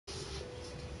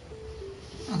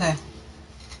Okay.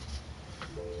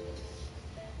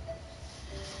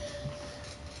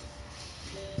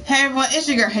 Hey everyone, it's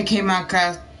your girl, Hey K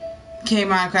Minecraft,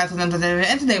 and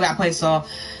today I play South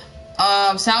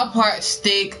Park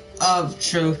Stick of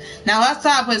Truth. Now last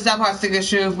time I played South Park Stick of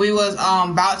Truth, we was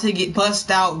about to get bust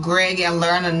out Greg and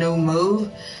learn a new move.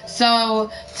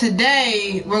 So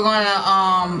today we're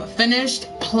gonna finish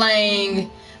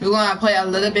playing. We're gonna play a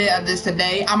little bit of this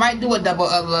today. I might do a double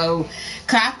upload,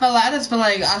 cause I just feel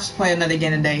like I should play another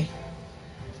game today.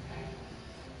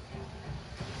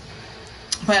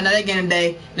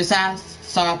 Besides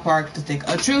South Park The Stick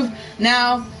of Truth.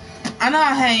 Now, I know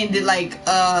I hadn't did like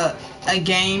a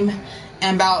game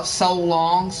in about so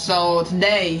long, so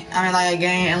today I mean like a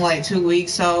game in like 2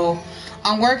 weeks. So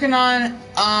I'm working on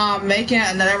making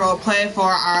another role play for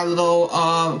our little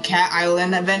Cat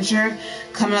Island adventure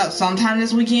coming up sometime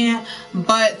this weekend.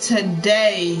 But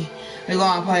today we're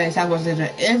going to play South Park Stick of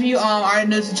Truth. If you are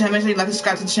new to the channel, make sure you like and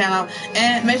subscribe to the channel,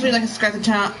 and make sure you like and subscribe to the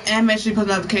channel, and make sure you post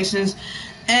notifications.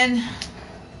 And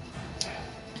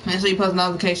make sure you post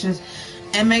notifications,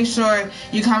 and make sure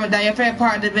you comment down your favorite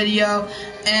part of the video,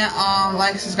 and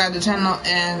like, subscribe to the channel,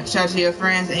 and share it to your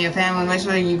friends and your family. Make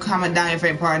sure you comment down your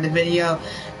favorite part of the video,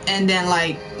 and then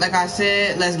like I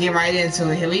said, let's get right into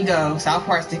it. Here we go. South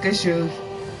Park Stick of Truth.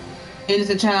 It is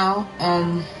the channel.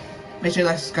 Make sure you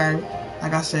like, subscribe,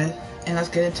 like I said, and let's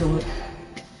get into it.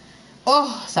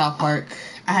 Oh, South Park.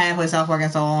 I haven't played South Park in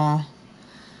so long.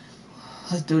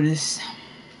 Let's do this.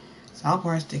 South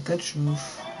Park Stick of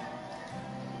Truth.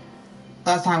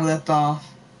 Last time we left off.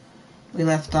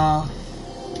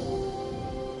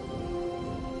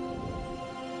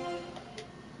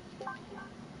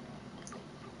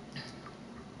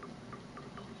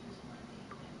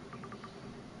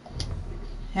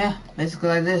 Yeah, basically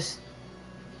like this.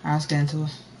 Alright, let's get into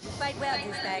it. Fight well,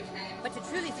 douchebag. But to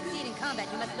truly succeed in combat,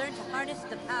 you must learn to harness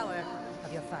the power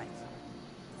of your farts.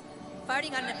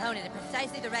 Farting on an opponent at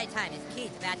precisely the right time is key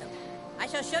to battle. I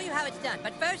shall show you how it's done,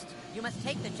 but first, you must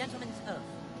take the gentleman's oath.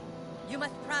 You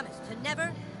must promise to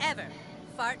never, ever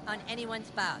fart on anyone's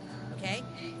balls, okay?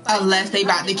 Unless they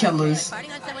about to kill us. Farting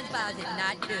on someone's balls is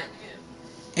not good.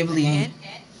 It really ain't.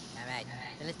 Alright,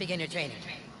 then let's begin your training.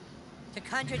 To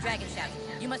conjure dragon shouts,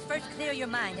 you must first clear your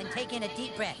mind and take in a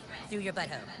deep breath through your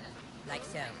butthole. Like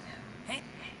so.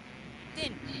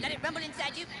 Then, let it rumble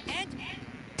inside you, and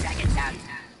dragon shout.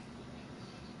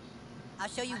 I'll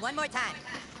show you one more time.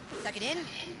 Suck it in.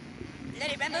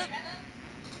 Let it rumble.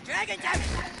 Dragon shout.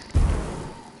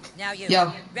 Now you.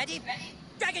 Yo. Ready?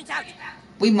 Dragon shout.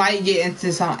 We might get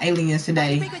into some aliens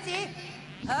today. Frequency.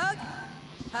 Hold.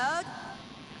 Hold.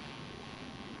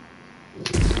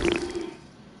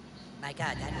 My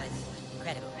God, that was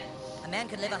incredible. A man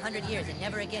could live 100 years and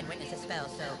never again witness a spell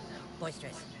so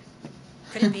boisterous.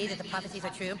 Could it be that the prophecies are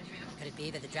true? Could it be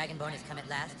that the Dragonborn has come at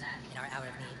last in our hour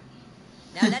of need?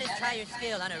 Now let us try your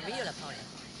skill on a real opponent.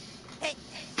 Hey,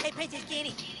 Princess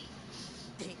Kenny.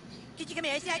 Could you come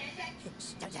here a sec?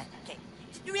 Don't touch. Okay.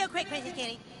 Real quick, Princess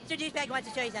Kenny. Sir Douchebag wants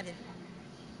to show you something.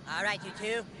 All right, you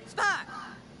two. Spar!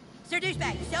 Sir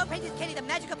Douchebag, show Princess Kenny the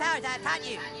magical powers I have taught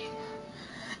you.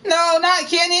 No, not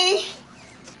Kenny.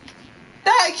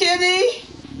 Not Kenny.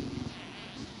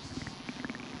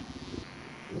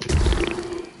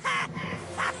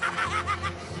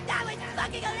 That was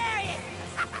fucking hilarious!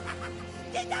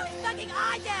 That was fucking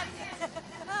awesome!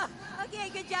 Oh, okay,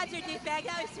 good job, Sir Douchebag.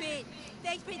 That was sweet.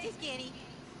 Thanks, Princess Kenny.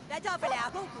 That's all for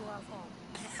now.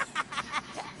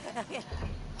 Okay.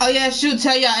 Oh yeah, shoot,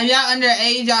 tell y'all, if y'all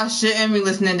underage, y'all shouldn't be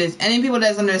listening to this. Any people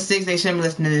that's under 6, they shouldn't be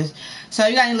listening to this. So if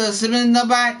you got any little siblings,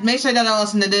 nobody, make sure y'all don't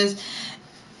listen to this.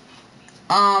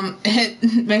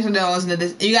 Make sure they don't listen to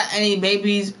this. If you got any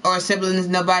babies or siblings,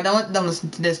 nobody, don't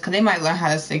listen to this, cause they might learn how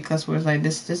to say cuss words like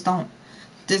this. Just don't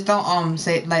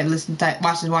say, like, listen to,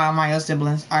 watch this while my other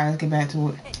siblings. Alright, let's get back to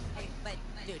it. Hey, but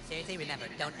dude, seriously, remember,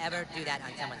 don't ever do that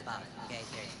on someone's balls. Okay,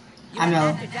 seriously. You I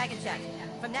know. master dragon shots.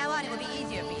 From now on, it will be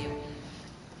easier for you.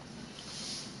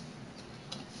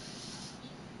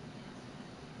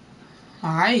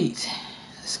 Alright,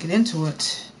 let's get into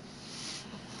it.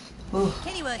 Ooh.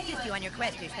 Kenny will assist you on your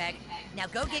quest, douchebag. Now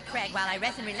go get Craig while I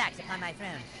rest and relax upon my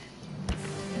throne.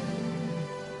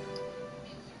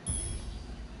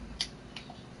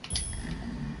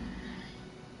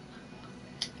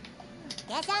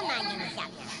 Guess I'm minding the shop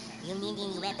now. You need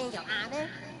any weapons or armor?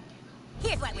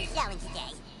 Here's what we're selling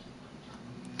today.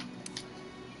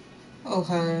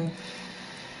 Okay.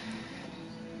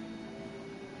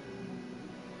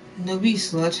 Newbie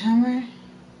sledgehammer?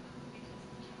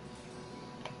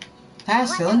 Can I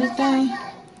sell anything?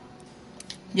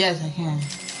 Yes, I can.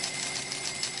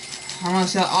 I want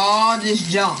to sell all this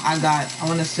junk I got. I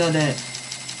want to sell that.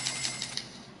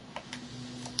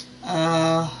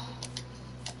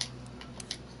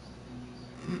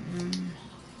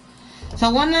 So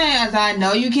one thing as I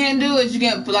know you can do is you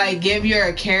can like give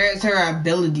your character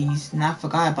abilities, and I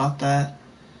forgot about that.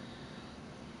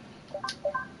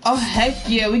 Oh heck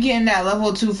yeah, we getting that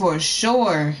level 2 for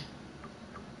sure.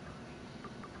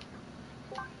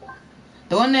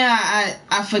 The one thing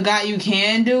I forgot you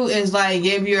can do is like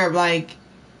give your like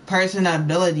person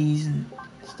abilities and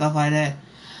stuff like that.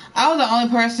 I was the only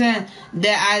person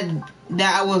that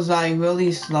I was like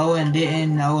really slow and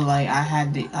didn't know like I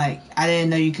had to like I didn't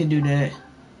know you could do that.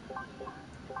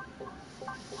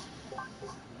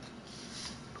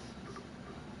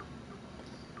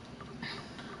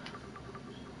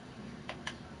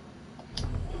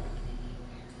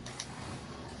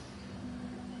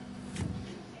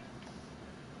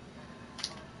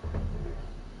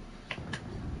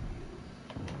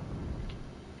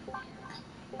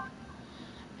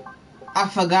 I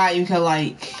forgot you could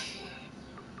like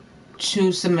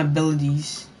choose some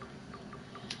abilities.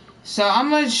 So I'm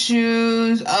gonna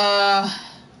choose it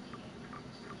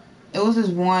was this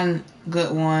one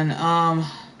good one. I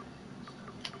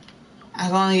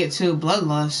can only get 2.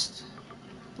 Bloodlust.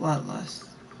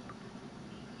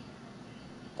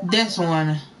 This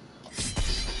one.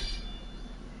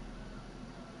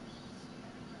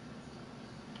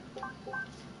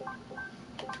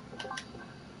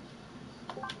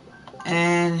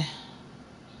 And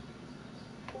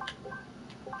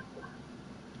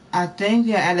I think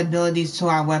we add abilities to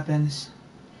our weapons.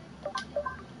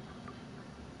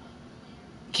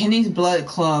 Kenny's Blood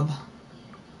Club.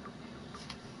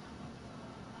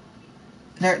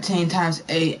 13 times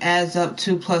 8 adds up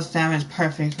 2+ damage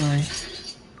perfectly.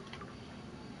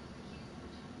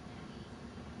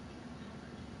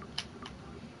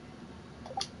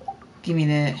 Give me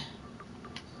that.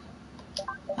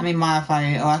 Let me modify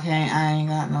it. Oh, I ain't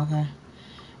got no. Okay.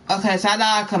 Okay, so I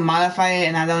thought I could modify it,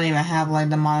 and I don't even have like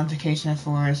the modification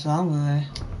for it, so I'm good.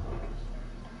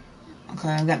 Okay,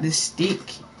 I got this stick.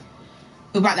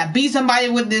 We're about to beat somebody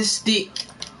with this stick.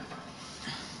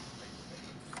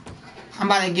 I'm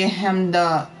about to get him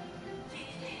the.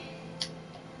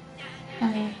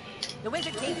 The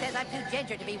Wizard King says I'm too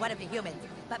ginger to be one of the humans,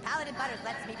 but Paladin Butters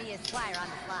lets me be his squire on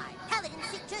the fly. Paladins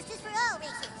seek justice for all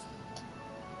races.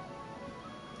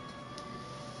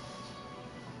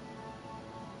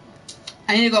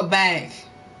 I need to go back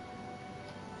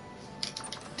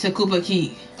to Koopa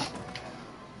Keep.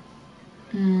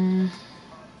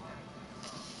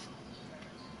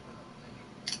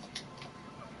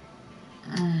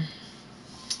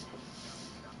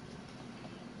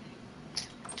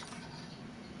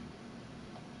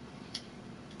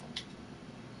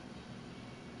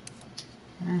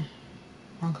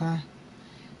 Okay.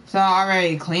 So I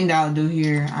already cleaned out through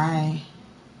here.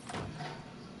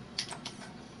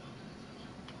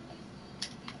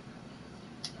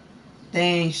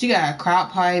 Dang, she got a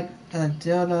crop pipe, a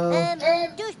dildo.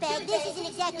 Douchebag, this isn't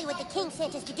exactly what the king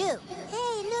sent us to do.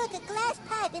 Hey, look, a glass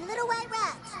pipe and little white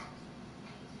rocks.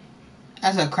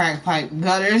 That's a crack pipe.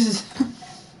 Gutters.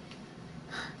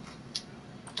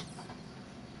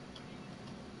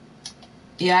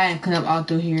 Yeah, I ain't clean up all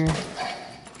through here.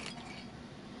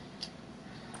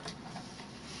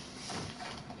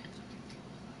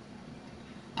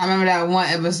 I remember that one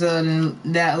episode,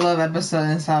 that love episode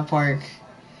in South Park,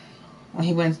 when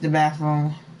he went to the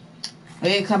bathroom. We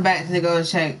didn't come back to go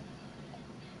check.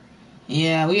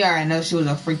 Yeah, we already know she was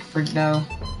a freak though.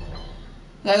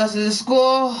 Gotta go to the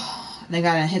school. They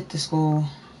gotta hit the school.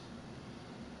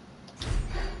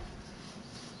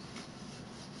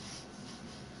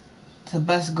 To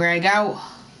bust Greg out.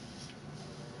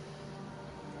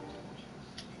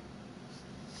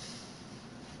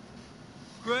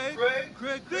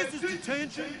 Greg, this is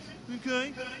detention,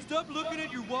 okay? Stop looking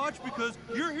at your watch because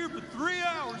you're here for 3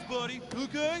 hours, buddy,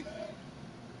 okay?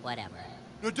 Whatever.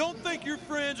 Now, don't think your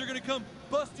friends are gonna come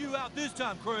bust you out this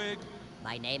time, Craig.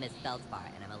 My name is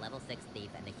Feldspar, and I'm a level 6 thief,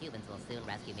 and the humans will soon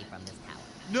rescue me from this tower.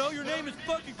 No, your name is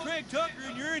fucking Craig Tucker,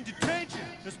 and you're in detention.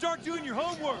 Now start doing your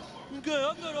homework. Okay,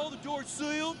 I've got all the doors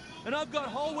sealed, and I've got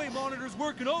hallway monitors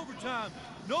working overtime.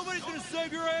 Nobody's gonna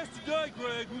save your ass today,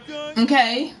 Craig, okay?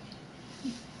 Okay.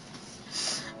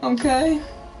 Okay.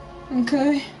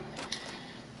 Okay.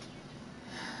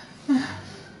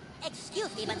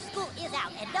 Excuse me, but school is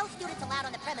out, and no students allowed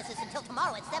on the premises until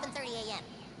tomorrow at 7:30 a.m.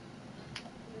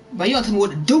 But you don't tell me what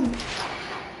to do.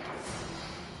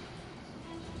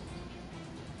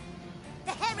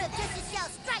 The hammer of justice shall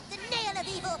strike the nail of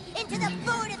evil into the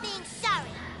board of being sorry.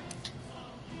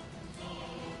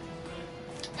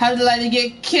 How did the lady get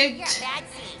You're a kicked? bad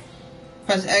seed.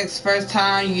 Press X first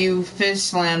time you fish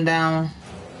slam down.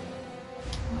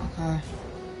 Okay.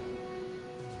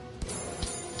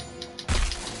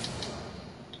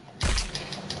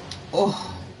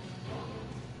 Oh.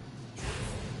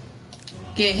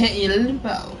 Get hit in your little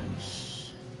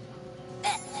bones.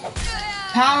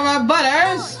 Power of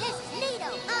Butters. This is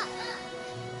Nito, huh?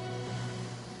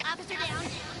 Officer down.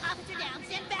 Officer down.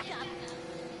 Send back up.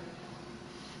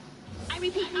 I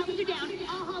repeat, officer down.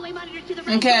 All hallway monitors to the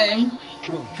right. Okay.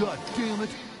 Oh, God damn it.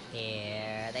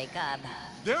 Here they come.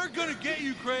 They're gonna get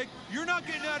you, Craig. You're not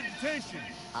getting out of detention.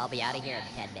 I'll be out of here in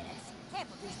 10 minutes.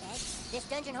 Careful, douchebag. This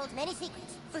dungeon holds many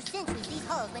secrets. For centuries, these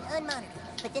halls went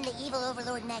unmonitored. But then the evil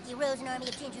overlord Mackie rose an army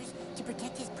of gingers to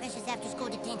protect his precious after-school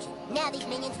detention. Now these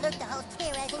minions lurk the halls,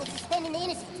 terrorizing and suspending the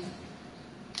innocent.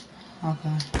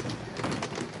 Okay.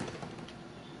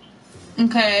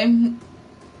 Okay.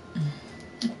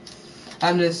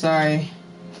 I'm just sorry.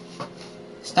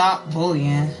 Stop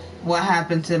bullying. What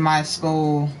happened to my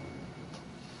school?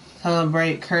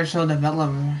 Celebrate Kershaw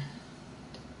Developer.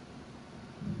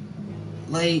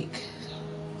 Lake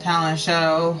Talent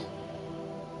Show.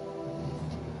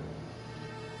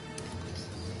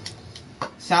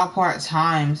 South Park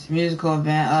Times musical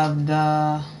event of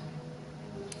the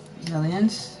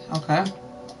Millions. Okay.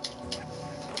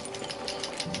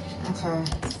 Okay.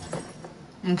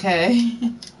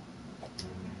 Okay.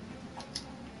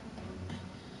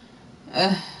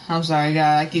 I'm sorry,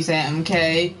 guys. I keep saying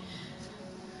okay.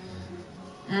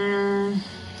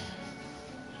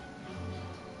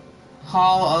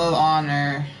 Hall of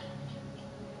Honor.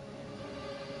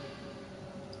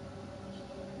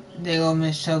 They go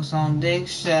Miss Chokes on Dick,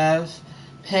 Chef,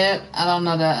 Pip. I don't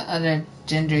know the other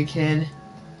ginger kid.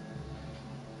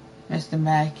 Mr.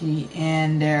 Mackey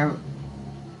and their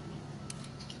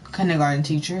kindergarten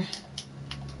teacher.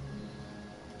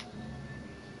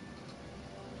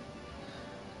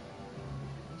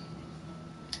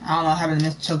 I don't know what happened to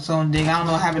Miss Chokes on Dick. I don't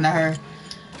know what happened to her. I'm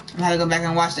gonna have to go back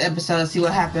and watch the episode and see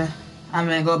what happened. I'm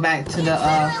gonna go back to the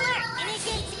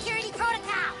Initiate security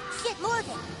protocol. Shit, more of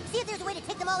them. See if there's a way to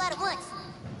take them all out at once.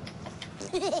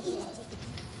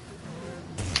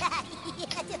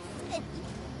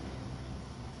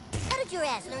 How did your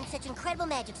ass learn such incredible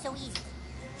magic so easy?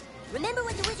 Remember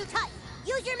what the wizard taught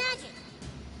you. Use your magic.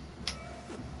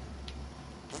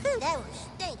 That was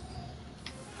stinky.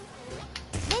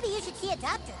 Maybe you should see a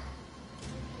doctor.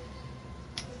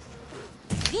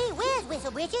 Gee whiz,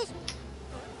 Whistle Britches.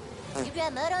 Did you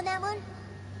grab mud on that one?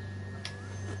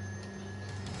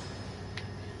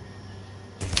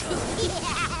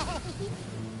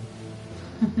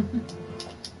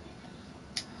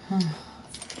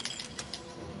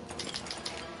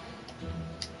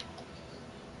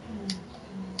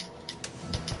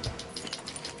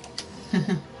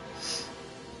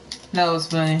 That was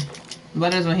funny.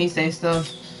 But it's when he say stuff,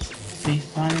 be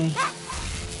funny.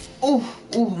 Ooh,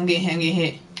 ooh, I'm getting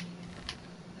hit.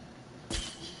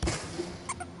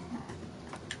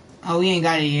 Oh, we ain't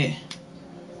got it yet.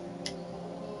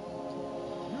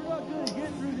 You're not gonna get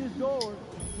through this door.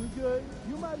 We're good.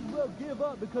 You might as well give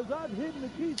up because I've hidden the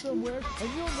key somewhere and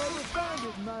you'll never find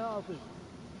it in my office.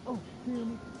 Oh, damn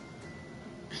it.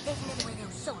 There's another way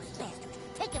those soulless bastards.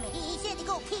 Take him in. He said the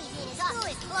gold keys in his office.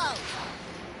 School is closed.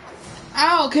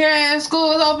 I don't care if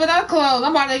school is open or closed.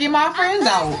 I'm about to get my friends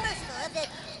out.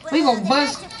 We gonna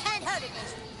bust.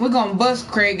 We gonna bust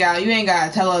Craig out. You ain't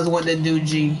gotta tell us what to do,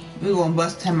 G. We gonna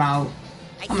bust him out.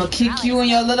 I'm gonna kick you in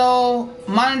your little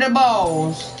monitor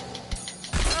balls.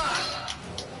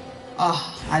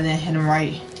 Oh, I didn't hit him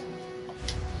right.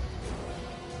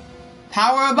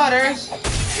 Power of Butters.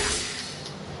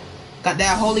 Got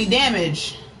that holy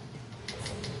damage.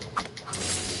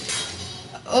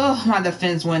 Ugh, my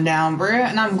defense went down, bruh,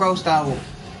 and I'm grossed out.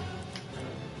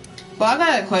 But I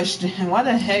got a question. Why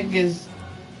the heck is...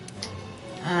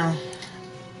 I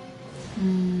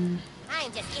am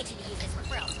just itching to use this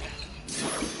referral slip.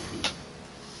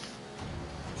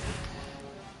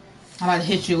 I'm about to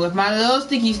hit you with my little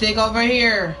sticky stick over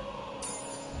here.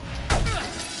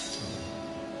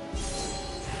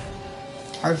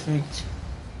 Perfect.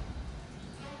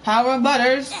 Power of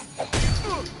Butters.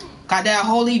 Got that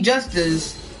holy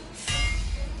justice.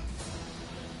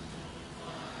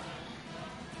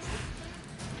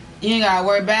 You ain't gotta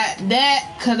worry about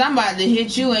that, cause I'm about to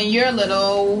hit you in your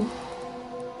little...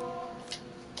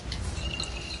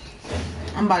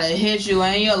 I'm about to hit you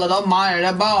in your little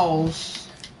monitor balls.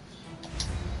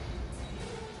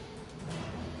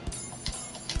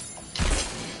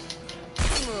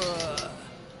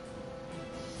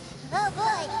 Oh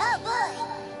boy, oh boy!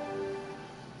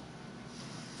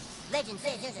 Legend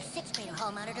says there's a sixth-grader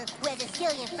hall monitor who has a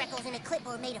zillion freckles and a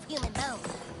clipboard made of human bone.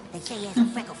 They say he has a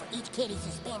freckle for each kid he's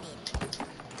suspended.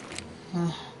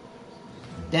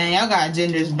 Dang, y'all got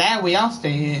genders bad where y'all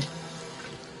stay here.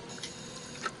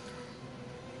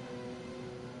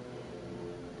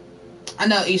 I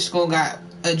know each school got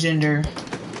a gender,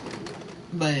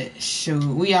 but shoot,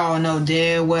 we all know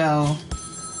dead well.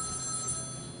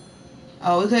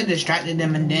 Oh, we could have distracted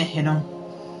them and then hit them.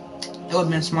 It would have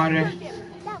been smarter.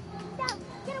 No,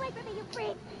 get away from me, you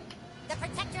freak! The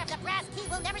protector of the brass key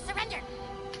will never surrender.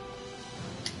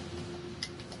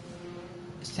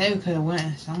 Say we could have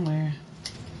went somewhere.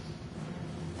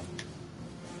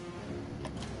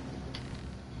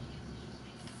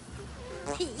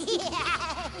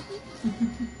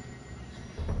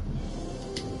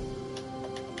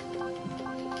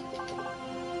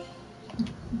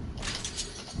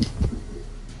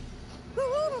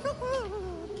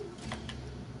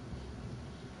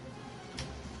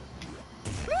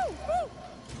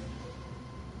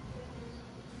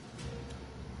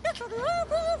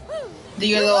 Do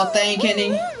your little thing,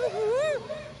 Kenny. Oh,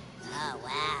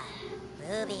 wow.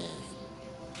 Boobies.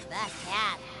 Bust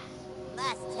out.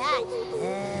 Bust touch.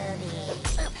 Boobies.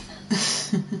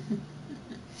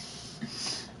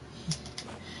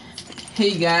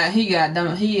 he got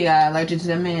allergic to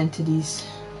the man titties.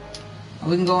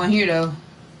 We can go in here though.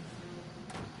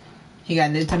 He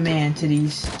got allergic to man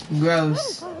titties.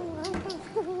 Gross.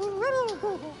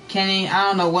 Kenny, I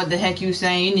don't know what the heck you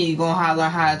saying. You need to go learn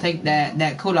how to take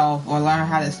that coat off or learn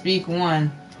how to speak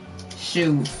one.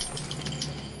 Shoot.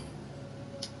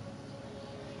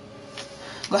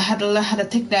 Go have to learn how to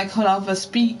take that coat off and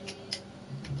speak.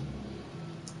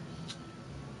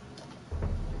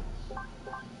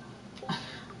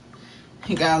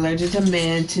 He got allergic to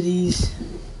man titties.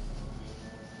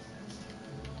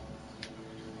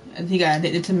 And he got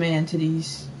addicted to man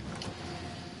titties.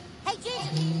 Hey,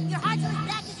 Ginger, your heart's as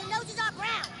black as your noses are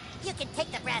brown. You can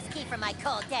take the brass key from my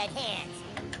cold, dead hands.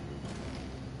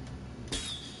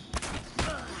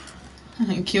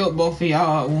 I killed both of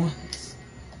y'all at once.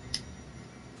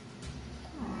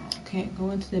 Can't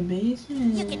go into the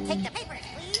basement. You can take the papers,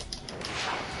 please.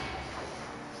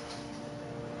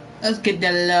 Let's get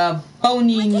that little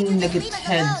bony nugget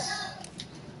heads.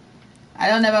 I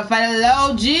don't ever fight a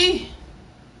low G.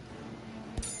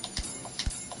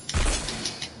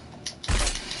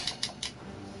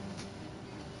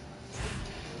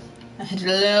 I hit the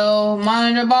little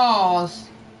monitor balls.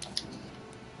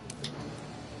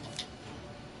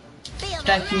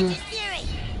 Thank you.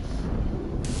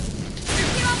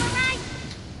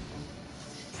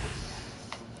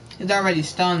 He's already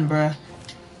stunned, bruh.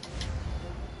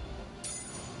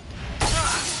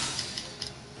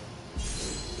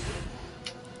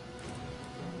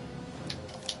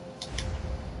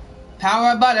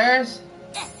 Power butters.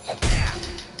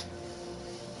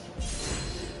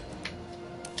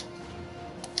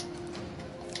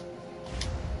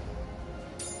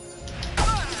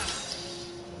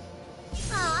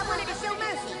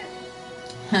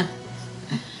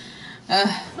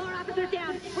 Floor officers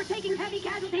down. We're taking heavy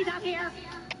casualties out here.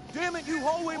 Damn it, you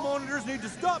hallway monitors need to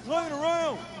stop playing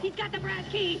around. He's got the brass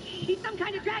key. He's some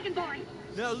kind of dragonborn.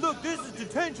 Now look, this is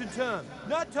detention time,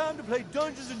 not time to play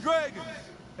Dungeons and Dragons.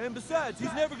 And besides,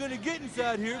 he's never going to get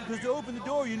inside here because to open the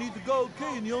door you need the gold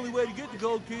key, and the only way to get the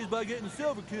gold key is by getting the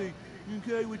silver key.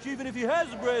 Okay, which even if he has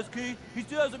the brass key, he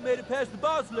still hasn't made it past the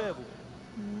boss level.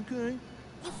 Okay.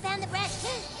 You found the brass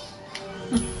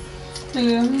key.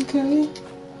 Yeah, okay.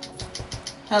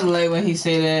 I like when he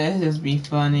say that. It just be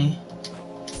funny.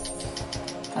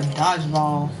 A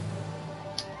dodgeball.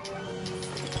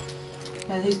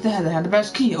 Yeah, he still had the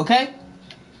best key, okay?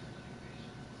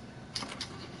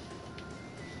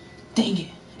 Dang it.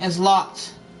 It's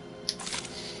locked.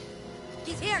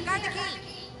 He's here, guard the key.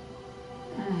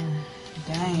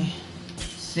 Dang.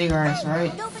 Cigarettes,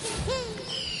 right? Don't forget the key.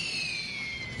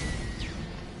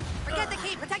 Forget the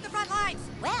key, protect the front lines.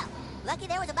 Well, lucky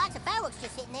there was a box of fireworks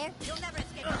just sitting there. You'll never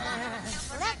escape this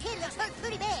Well, that kid looks hurt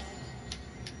pretty bad.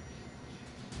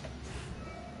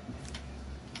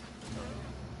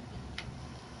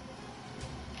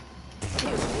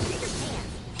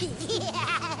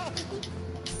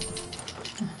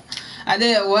 I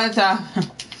did it one time.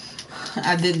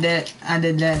 I did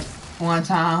that one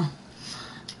time.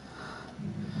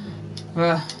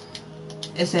 Bruh.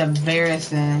 It's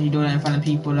embarrassing you do it in front of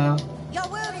people though. Your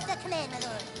word is the command, my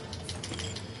lord.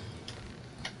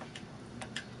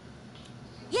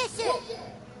 Yes, sir.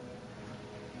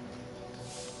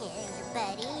 Here's your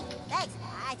buddy. Thanks.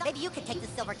 I thought maybe you could take the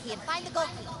silver key and find the gold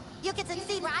key. You can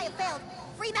succeed where I have failed.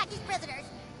 Free Mackey's prisoners.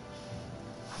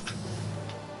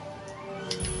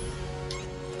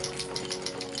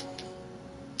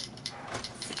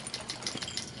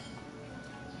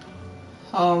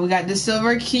 Oh, we got the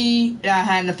silver key. I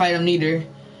had to fight him neither.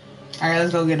 Alright,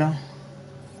 let's go get him.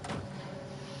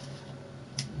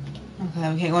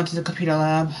 Okay, we can't go into the computer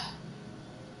lab.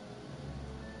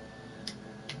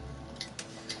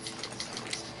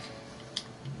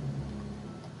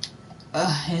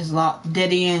 It's locked.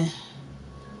 Dead end.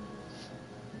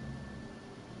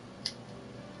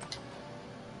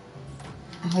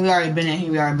 We already been in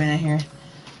here. We already been in here.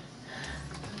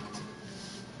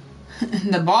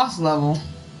 The boss level.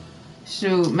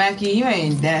 Shoot, Mackie, you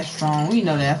ain't that strong. We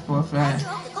know that for a fact. I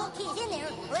hope the gold key is in there,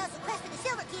 or else the quest for the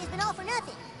silver key has been all for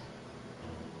nothing.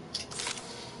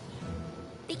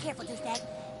 Be careful, douchebag.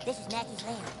 This is Mackie's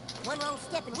lair. One wrong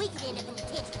step and we could end up in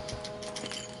detention.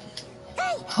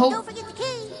 Hey, don't forget the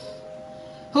key.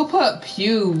 Who put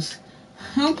pews?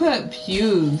 Who put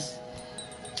pews?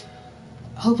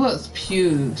 Who puts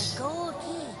pews? Gold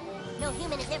key. No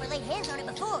human has ever laid hands on it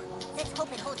before. Let's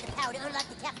hope it holds the power to unlock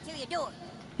the cafeteria door.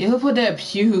 Yeah, who put their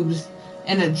pubes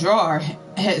in a drawer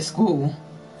at school?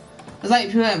 It's like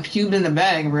people having pubes in the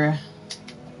bag, bruh.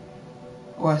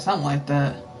 Or something like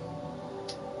that.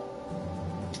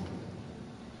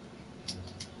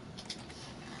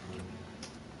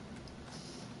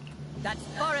 That's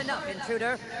far enough,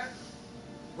 intruder.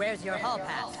 Where's your hall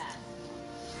pass?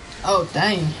 Oh,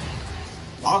 dang.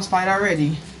 Boss fight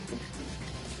already.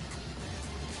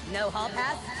 No hall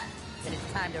pass? Then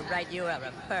it's time to write you a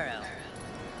referral.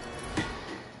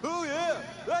 Oh yeah,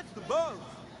 that's the boss.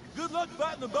 Good luck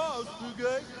fighting the boss,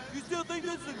 okay? You still think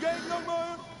this is a game, young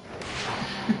man?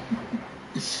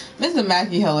 Mr.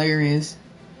 Mackey hilarious.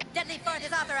 Deadly fart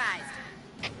is authorized.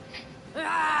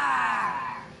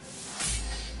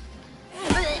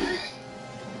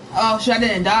 Oh shit, I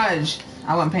didn't dodge.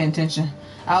 I wasn't paying attention.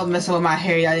 I was messing with my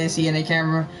hair. I didn't see in the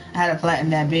camera. I had to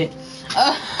flatten that bit.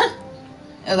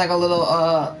 It was like a little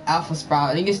alpha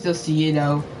sprout. You can still see it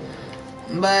though.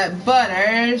 But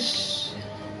Butters,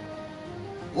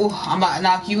 ooh, I'm about to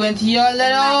knock you into your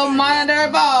little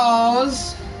monitor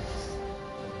balls.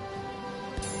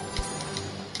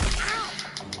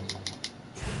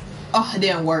 Oh, it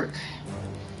didn't work.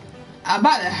 I'm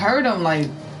about to hurt him. Like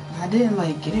I didn't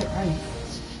like get it right.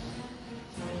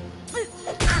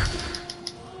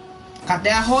 Got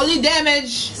that holy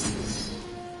damage.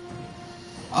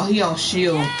 Oh, he on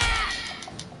shield.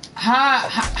 How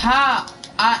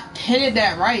I hit it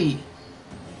that right.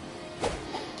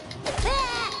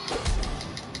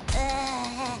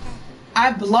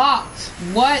 I blocked.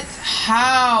 What?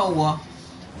 How?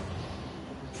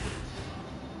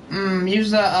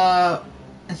 Use the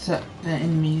the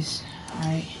enemies.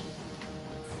 Alright.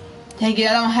 Take it,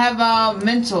 I don't have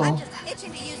mental. I'm just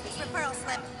itching to use this referral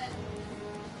slip.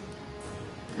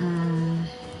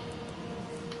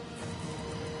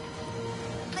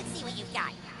 Let's see what you've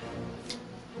got.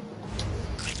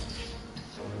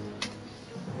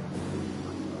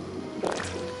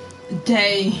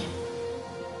 Day.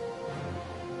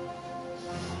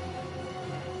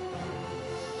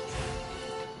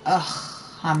 Ugh,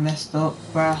 I messed up,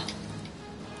 bruh.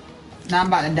 Now I'm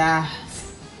about to die.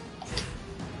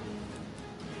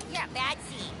 You're a bad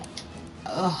seed.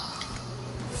 Ugh.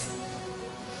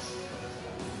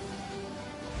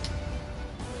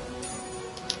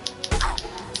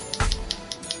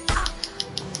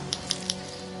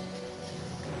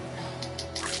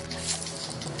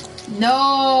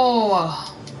 No.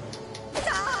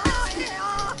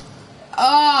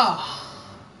 Oh.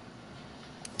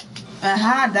 And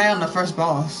how I died on the first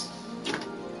boss?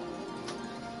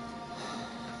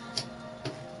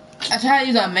 I tried to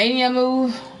use a mania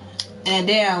move and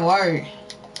it didn't work.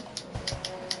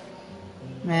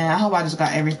 Man, I hope I just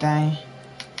got everything.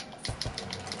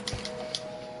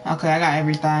 Okay, I got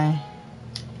everything.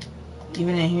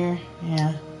 Even in here?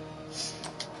 Yeah.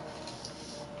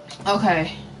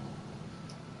 Okay.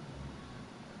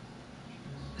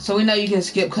 So we know you can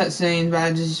skip cutscenes, but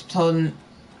I just told him.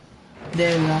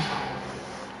 There we go.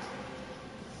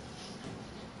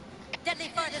 Deadly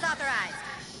fart is authorized.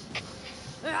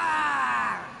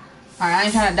 Alright, I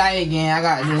ain't trying to die again. I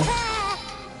got this.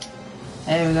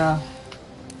 There we go.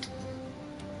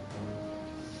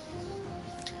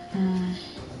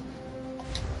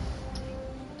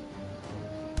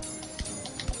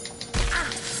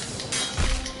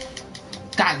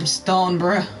 Got him stoned,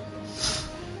 bruh.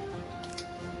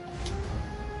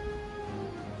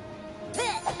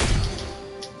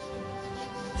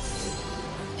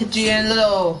 Hit you in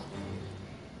little.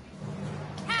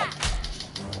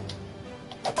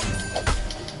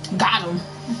 Got him.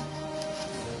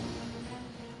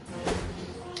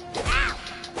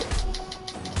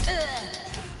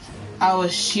 I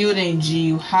was shooting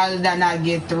G. How did that not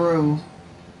get through?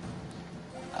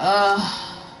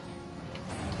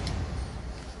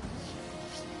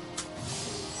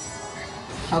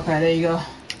 Okay, there you go.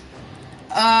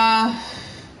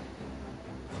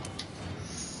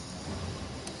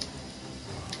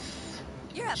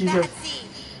 You're a Jesus. bad seed.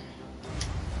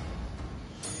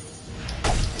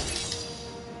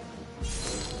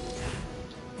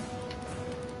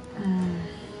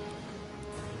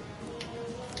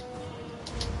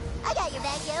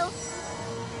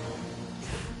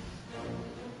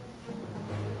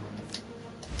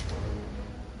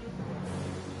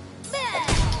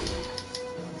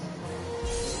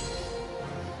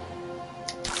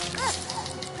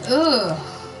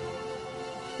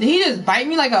 Did he just bite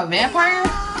me like a vampire?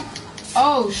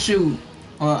 Oh shoot.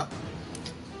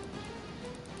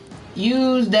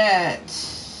 Use that.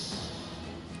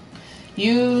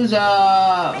 Use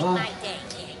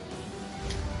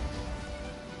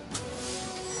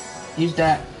use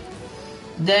that.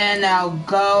 Then I'll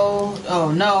go.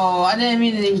 Oh no, I didn't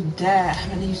mean to use that. I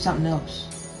meant to use something else.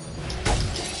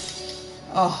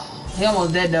 Oh, he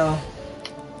almost dead though.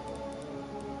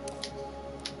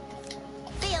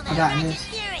 I got this.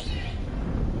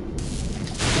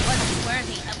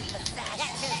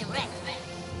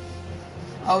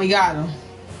 Oh, we got him.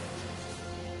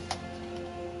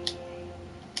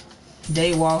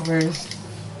 Daywalkers.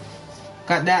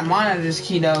 Got that monitor's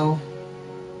key though.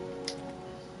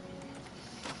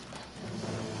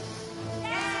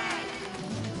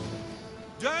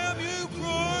 Damn you,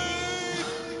 Craig!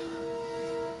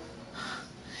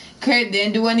 Craig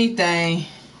didn't do anything.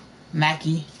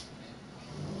 Mackie.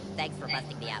 Thanks for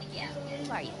busting me out. Yeah.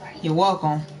 Who are you? You're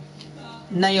welcome.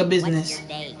 None of your business. What's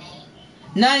your name?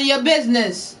 None of your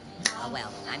business. Oh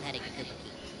well, I'm heading to Cooper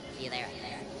Key. See you there.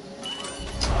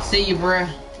 See you, bruh.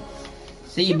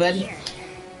 See you, buddy.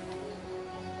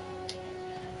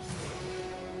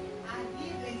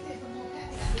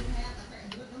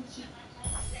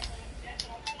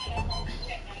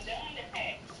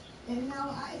 And you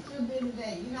know, it's still been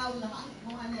today. You know, I was in the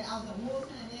hospital and I was in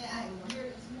Wilson and then I was here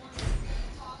this morning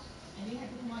and they had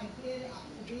to put my kid off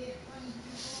the bed.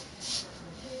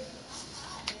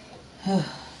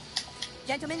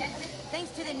 Gentlemen,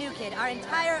 thanks to the new kid, our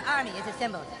entire army is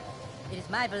assembled. It is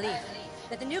my belief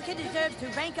that the new kid deserves to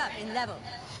rank up in level.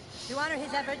 To honor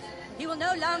his efforts, he will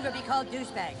no longer be called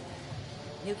Douchebag.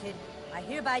 New kid, I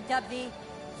hereby dub thee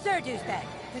Sir Douchebag.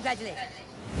 Congratulations.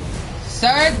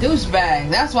 Sir Douchebag.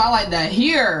 That's what I like to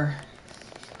hear.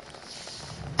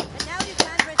 And now it is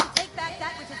time for us to take back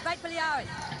that which is rightfully ours.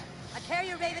 A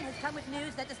carrier raven has come with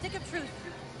news that the Stick of Truth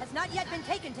has not yet been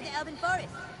taken to the Elven Forest.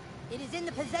 It is in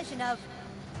the possession of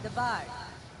the Bard.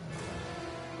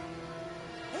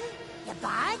 The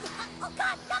Bard? Oh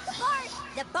god, not the Bard!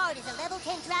 The Bard is a level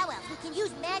 10 drow elf who can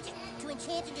use magic to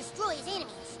enchant and destroy his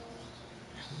enemies.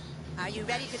 Are you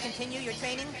ready to continue your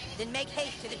training? Then make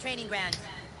haste to the training grounds.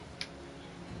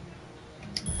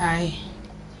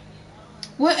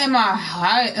 What am I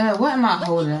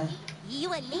holding? You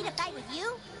want me to fight with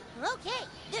you? Okay,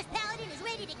 this paladin is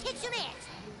ready to kick some ass.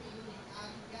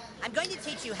 I'm going to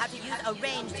teach you how to use a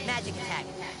ranged magic attack.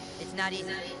 It's not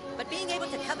easy, but being able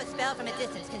to cup a spell from a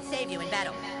distance can save you in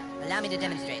battle. Allow me to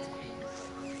demonstrate.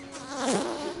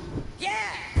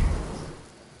 Yeah!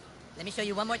 Let me show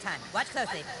you one more time. Watch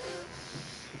closely.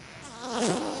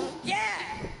 Yeah!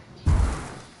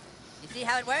 You see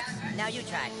how it works? Now you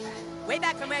try. Way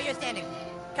back from where you're standing.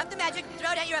 Cup the magic,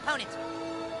 throw it at your opponent.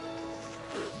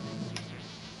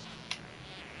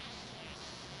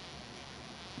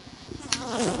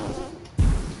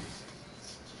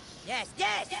 Yes,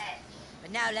 yes!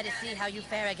 But now let us see how you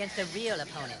fare against a real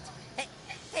opponent. Hey,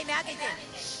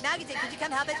 Malkinson, could you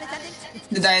come help us with something?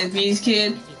 The diabetes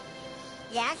kid.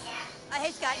 Yes?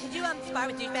 Hey, Scott, could you spar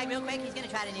with Douchebag real quick? He's gonna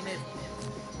try a new move.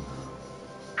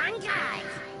 On guard!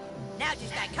 Now,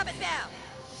 Douchebag, cup a spell!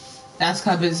 That's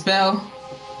Cupid's spell.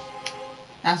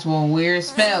 That's one weird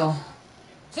spell.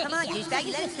 Come on, Douchebag,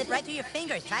 you let it slip right through your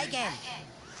fingers. Try again.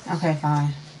 Okay,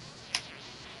 fine.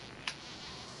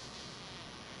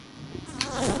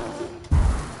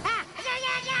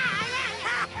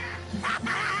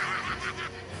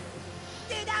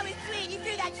 Dude, that was sweet. You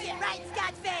threw that shit right in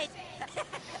Scott's face. All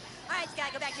right,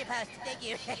 Scott, go back to your post. Thank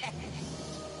you.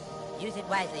 Use it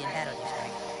wisely in battle,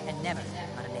 Douchebag, and never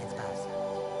on a man's pause.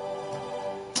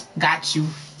 Got you.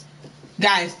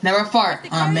 Guys, never fart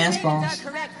on a man's balls.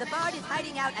 Correct. The Bard is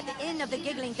hiding out at the Inn of the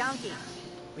Giggling Donkey.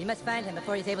 We must find him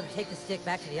before he's able to take the stick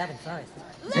back to the Elven Forest.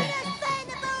 Let us find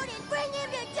the Bard and bring him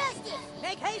to justice!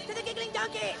 Make haste to the Giggling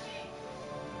Donkey!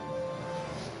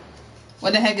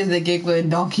 What the heck is the giggling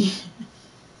donkey?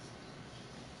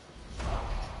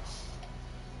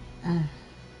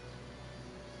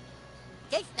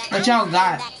 What y'all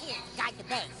got? Back here to guard the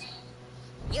base.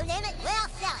 You name it, we'll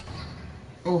sell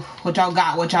it. Ooh, what y'all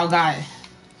got? What y'all got?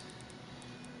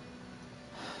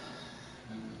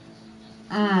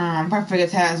 Perfect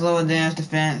attack, lower damage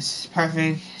defense.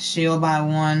 Perfect shield by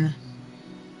 1.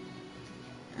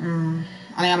 I think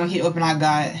I'm gonna keep open I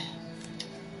got.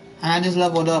 And I just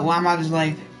leveled up. Why am I just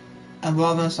like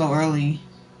evolving so early?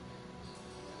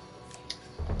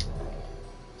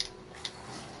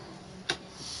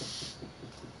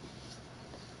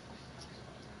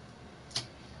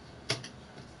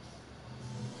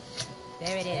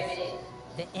 There it is.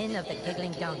 The Inn of the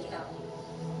Giggling Donkey.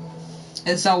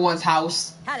 It's someone's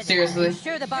house. Seriously. I'm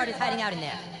sure the Bard is hiding out in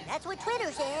there. That's what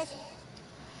Twitter says.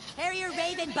 Carrier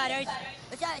Raven, Butters.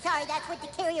 Sorry, that's what the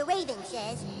Carrier Raven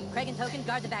says. Craig and Token,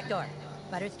 guard the back door.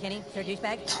 Butters, Kenny, Sir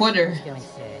Douchebag. Twitter. Doing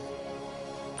Sir.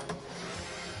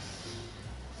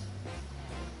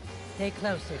 Stay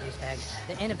close, Sir Douchebag.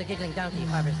 The inn of the Giggling Donkey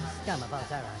harbors the scum of all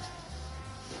Zaron.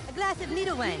 A glass of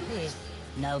needle wine, please.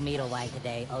 No needle wine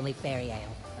today, only fairy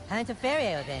ale. A pint of fairy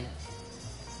ale, then.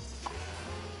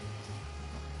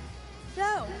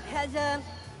 So, has,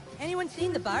 anyone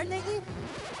seen the Bard lately?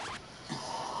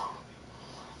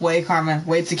 Wait, Carmen.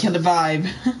 Wait to kill the vibe.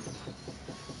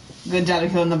 Good job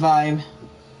of killing the vibe.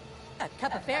 A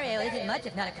cup of fairy ale isn't much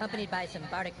if not accompanied by some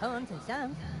bardic poems and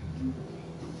songs.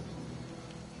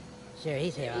 Sure,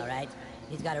 he's here, all right.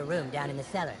 He's got a room down in the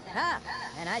cellar. Ah,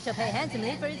 and I shall pay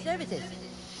handsomely for his services.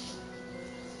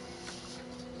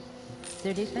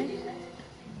 Sir Douchebag?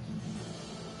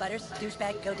 Butters,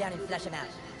 Douchebag, go down and flush him out.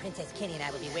 Princess Kenny and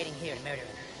I will be waiting here to murder him.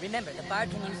 Remember, the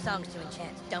Bard can use songs to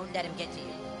enchant. Don't let him get to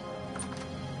you.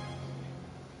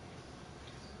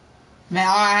 Man,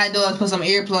 all I had to do was put some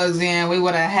earplugs in. We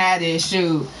would have had it.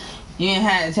 Shoot. You ain't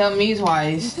had to tell me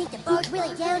twice. You think the Bard's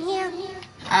really down here?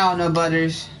 I don't know,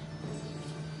 Butters.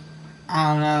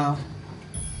 I don't know.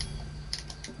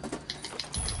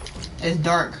 It's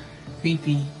dark.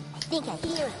 Creepy. I think I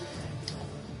hear him.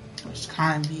 Just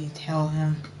kind of be tell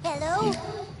him. Hello?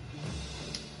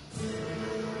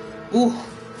 Ooh.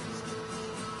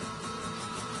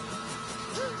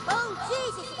 Oh,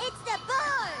 Jesus, it's the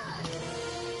Bard!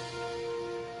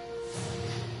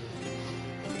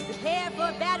 Prepare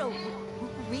for battle,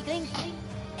 weaklings.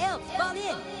 Elves, fall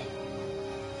in.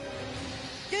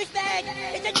 Douchebag,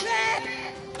 it's a trap!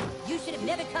 You should have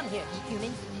never come here, you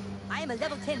humans. I am a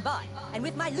level 10 bard, and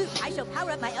with my loot, I shall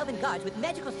power up my elven guards with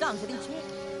magical songs of enchantment.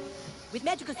 With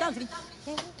magical songs of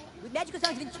enchantment. With magical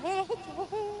songs of enchantment.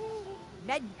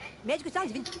 Magical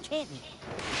songs of enchantment.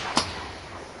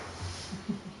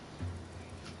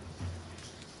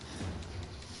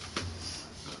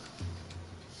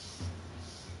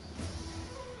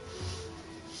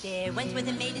 There once was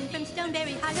a maiden from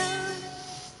Stoneberry Hollow.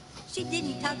 She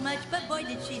didn't talk much, but boy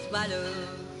did she swallow.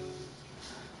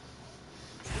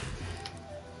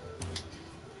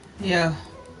 Yeah.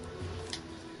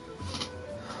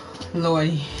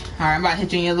 Lordy. Alright, I'm about to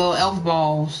hit you in your little elf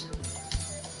balls.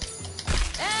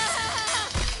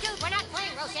 Dude, we're not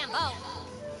playing Rochambeau.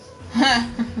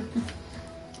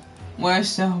 Where's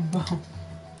Sambo?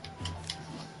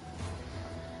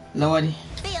 Lordy.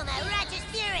 Feel my righteous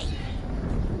fury.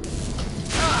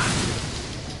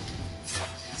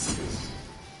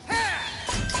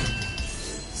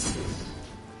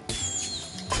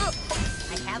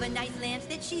 I have a nice lance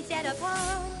that she set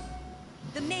upon.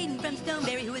 The maiden from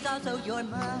Stoneberry who is also your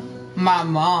mom. My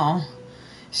mom.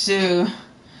 Shoot.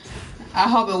 I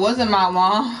hope it wasn't my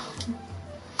mom.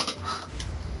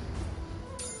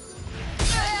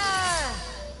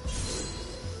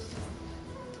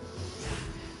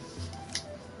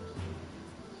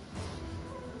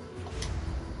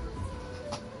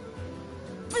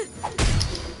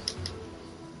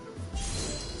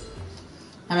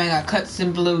 I mean, I got cuts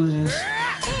and bruises.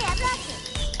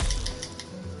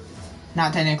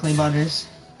 Not technically, Butters.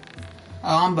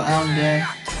 Oh, I'm dead.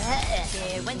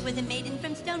 There once was a maiden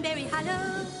from Stoneberry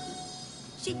Hollow.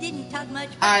 She didn't talk much.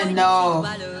 I know.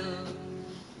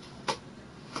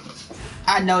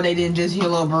 I know they didn't just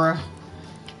heal over her.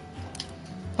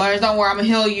 Butters, don't worry, I'm gonna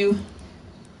heal you.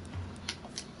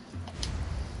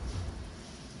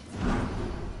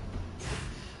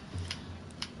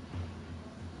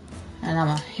 And I'm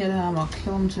gonna hit him, I'm gonna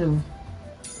kill him too.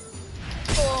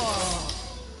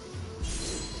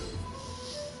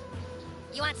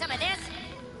 You want some of this?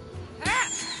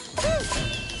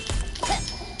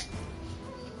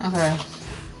 Okay.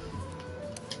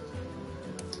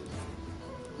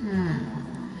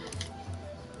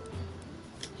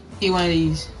 Eat one of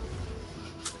these.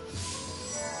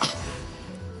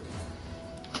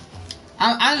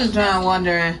 I'm just trying to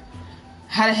wonder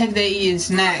how the heck they eating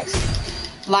snacks.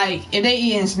 Like, if they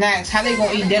eating snacks, how they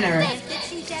gonna eat dinner?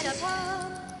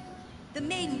 The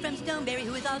maiden from Stoneberry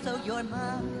who is also your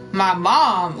mom. My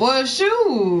mom? Well,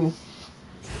 shoot.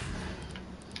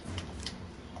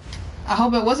 I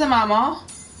hope it wasn't my mom.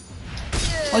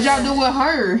 What y'all do with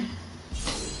her?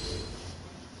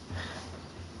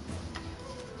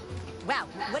 Wow,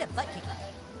 what a butt kick.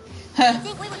 You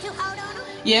think we were too hard on him?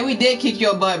 Yeah, we did kick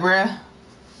your butt, bruh.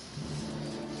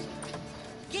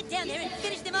 Get down there and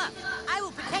finish them off. I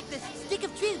will protect this stick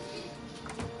of truth.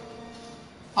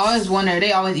 I always wonder,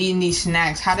 they always eating these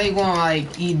snacks. How they gonna,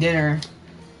 like, eat dinner?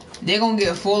 They gonna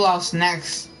get full off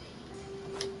snacks.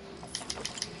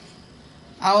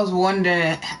 I was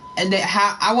wondering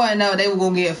how I want to know if they were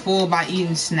gonna get full by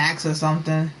eating snacks or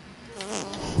something.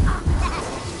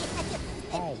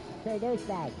 Hey, Sir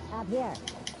Douchebag, up here.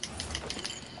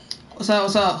 What's up?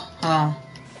 What's up? Hold on.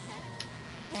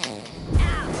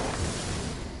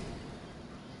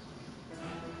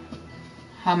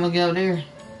 How am I gonna get up there?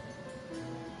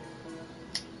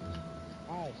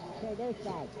 Hey, Sir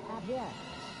Douchebag, up here.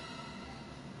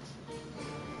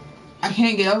 I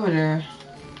can't get over there.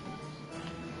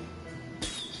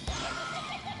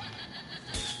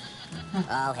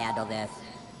 I'll handle this.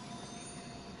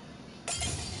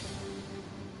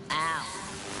 Ow.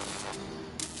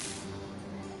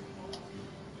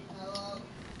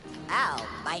 Ow,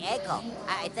 my ankle.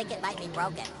 I think it might be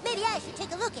broken. Maybe I should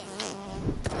take a look at it.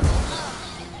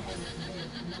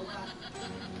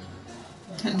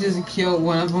 I just killed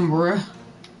one of them, bruh.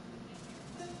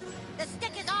 The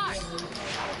stick is ours.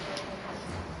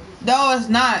 No, it's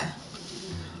not.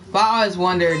 But I always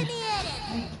wondered. Let me at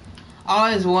it. I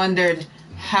always wondered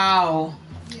how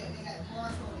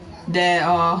that.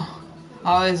 I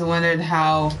always wondered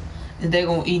how they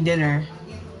gonna eat dinner.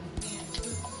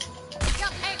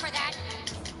 You'll pay for that.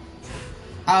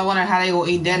 I wonder how they gonna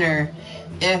eat dinner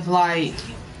if they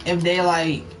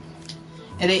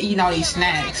eating all these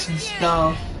snacks and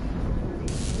stuff.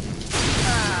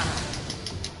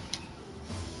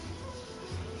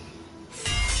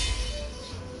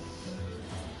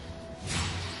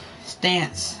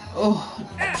 Stance. Oh,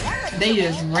 they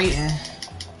just rating.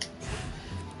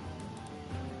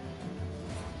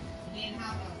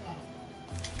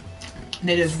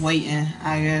 They just waiting,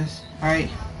 I guess. Alright.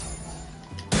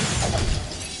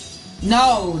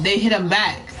 No, they hit him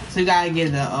back. So you gotta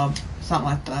get a something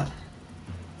like that.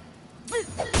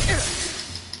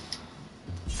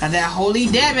 Got that holy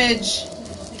damage.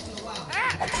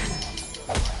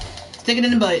 Stick it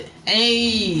in the butt.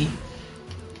 Hey.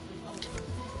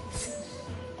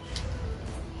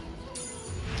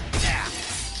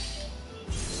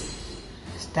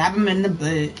 Stab him in the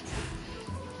butt.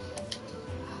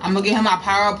 I'm gonna get him my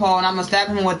power pole and I'm gonna stab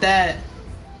him with that.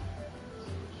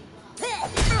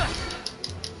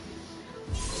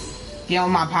 Get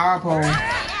him my power pole.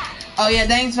 Oh yeah,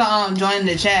 thanks for joining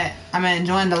the chat. I mean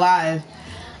joining the live.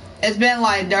 It's been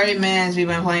like 30 minutes we've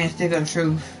been playing Stick of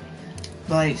Truth.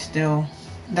 But like still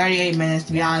 38 minutes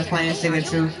to be honest playing Stick of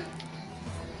Truth.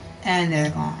 And they're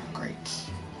gone. Great.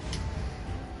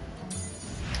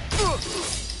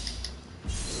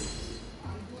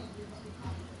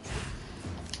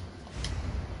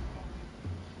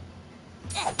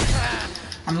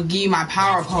 I'm gonna give you my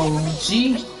power pole,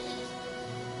 G.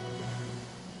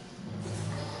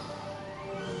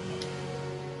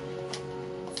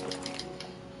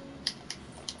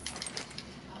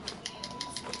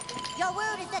 Your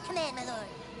word is the command, my lord.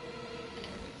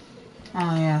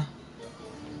 Oh yeah.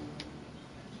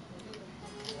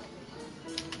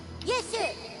 Yes, sir.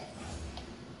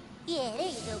 Yeah, there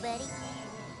you go, buddy.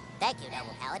 Thank you,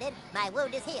 noble paladin. My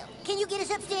wound is healed. Can you get us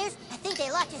upstairs? I think they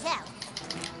locked us out.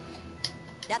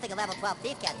 Nothing a level 12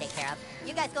 thief can't take care of.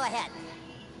 You guys go ahead.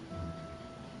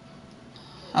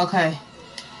 Okay.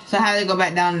 So how do they go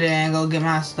back down there and go get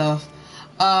my stuff?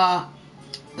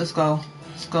 Let's go.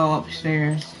 Let's go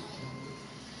upstairs.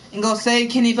 And go save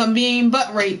Kenny from being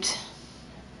butt raped.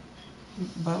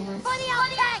 Butt raped? For the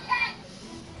outside!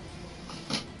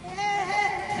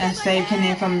 And save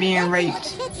Kenny from being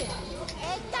raped.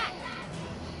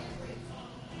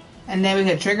 And then we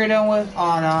get trigger done with?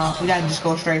 Oh no, we gotta just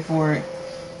go straight for it.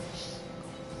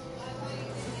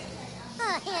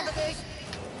 Hamburgers.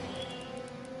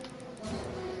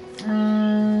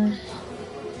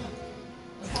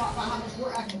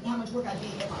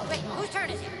 Wait, whose turn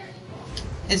is it?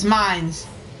 It's mine's.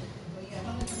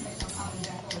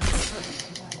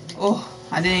 Oh,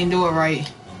 I didn't do it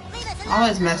right. I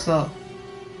always mess up.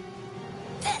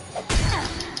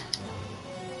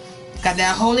 Got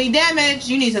that holy damage.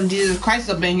 You need some Jesus Christ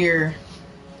up in here.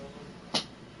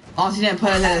 Unless he didn't put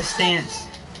us at a stance.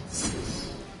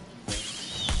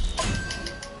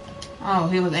 Oh,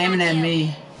 he was aiming at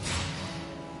me.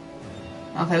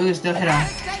 Okay, we can still hit him.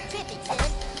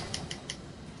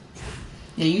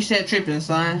 Yeah, you said tripping,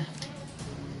 son.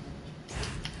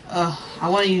 I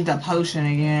want to use the potion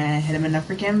again. Hit him in the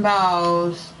freaking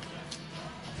balls.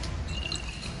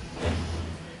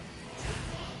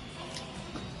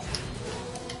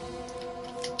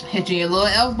 Hit you in your little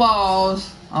elf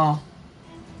balls. Oh.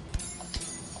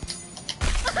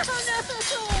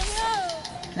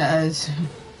 That is.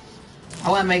 I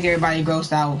want to make everybody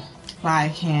grossed out, but I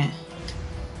can't.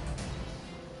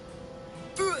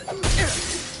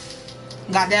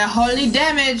 Got that holy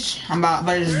damage. I'm about,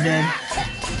 but it's dead.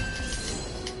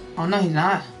 Oh no, he's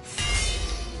not.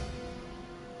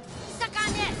 Suck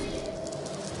on this.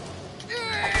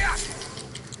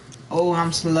 Oh,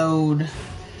 I'm slowed.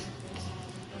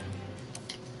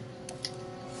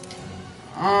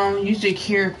 Use the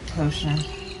cure potion.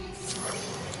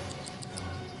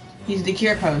 Use the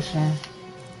cure potion.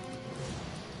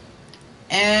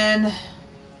 And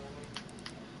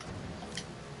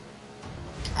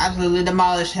absolutely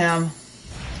demolish him.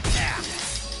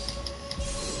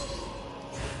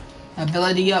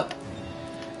 Ability up.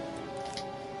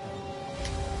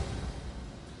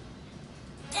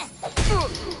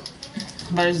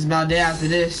 But it's about dead after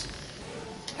this.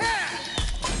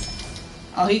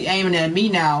 Oh, he's aiming at me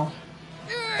now.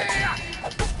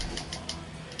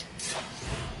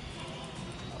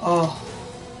 Oh,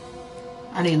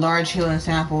 I need large healing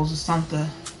samples or something.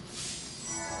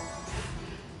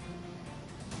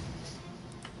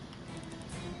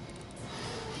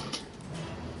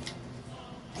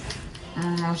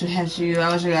 I wish I had you.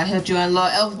 I wish I could hit you in little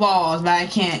elf balls, but I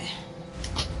can't.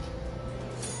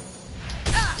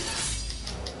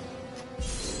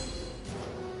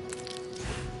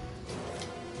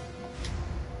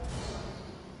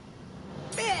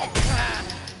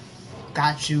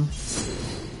 Got you.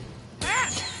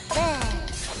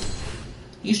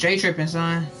 You straight tripping,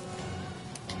 son.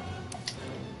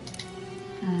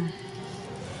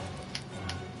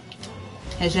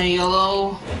 Hitting your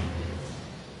little.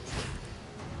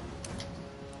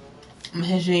 I'm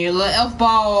hitting your little elf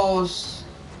balls.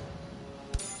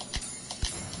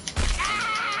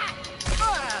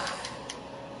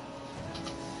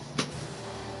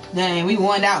 Dang, we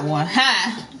won that one.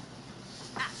 Ha!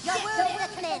 Your word is a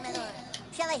command, my lord.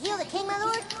 Shall I heal the king, my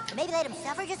lord? Or maybe let him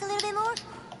suffer just a little bit more?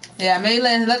 Yeah, maybe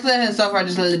let's let him suffer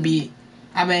just a little bit.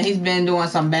 I mean, he's been doing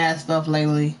some bad stuff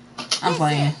lately. I'm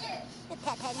playing.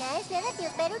 Pat, nice. Now that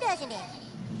feels better, doesn't it?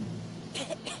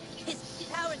 His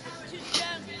power is too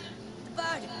strong. The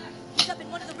bard, he's up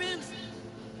in one of the rooms.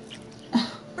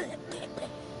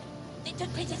 They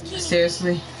took Princess Keene.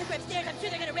 Seriously? They took her upstairs. I'm sure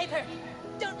they're gonna rape her.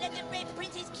 Don't let them rape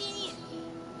Princess Keene.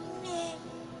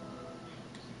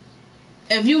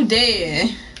 If you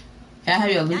dead, can I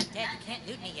have your loot? Not dead. You can't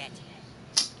loot me yet.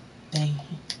 Dang.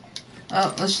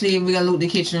 Oh, let's see if we gotta loot the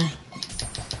kitchen.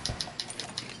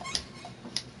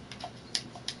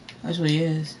 That's what he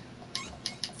is.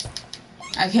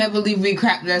 I can't believe we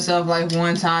crapped ourselves like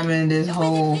one time in this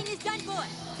whole. The king is done for.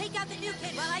 Take out the new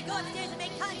kid while I go upstairs and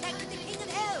make contact with the king of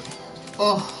hell.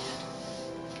 Oh.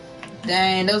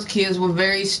 Dang, those kids were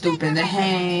very stupid. They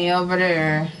hang over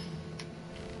there.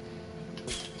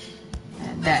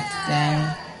 That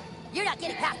dang. You're not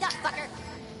getting packed up, fucker.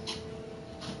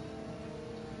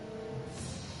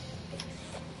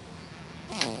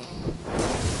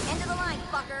 End of the line,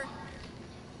 fucker.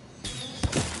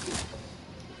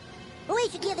 We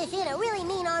should give this in a really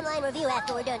mean online review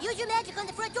after we're done. Use your magic on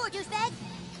the front door, douchebag.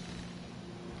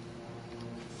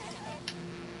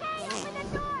 Hey, open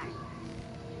the door!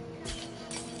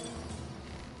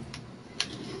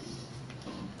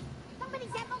 Somebody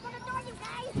step open the door, you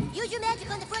guys! Use your magic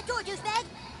on the front door, douchebag.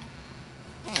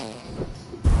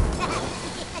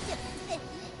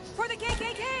 For the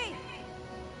KKK!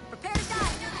 Prepare to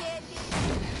die, new kid.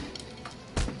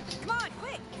 Come on,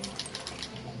 quick!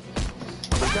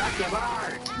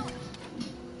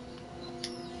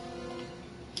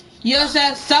 You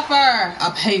shall suffer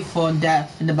a painful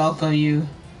death in the both of you.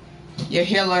 Your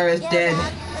healer is dead.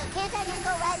 Dog, can't I just go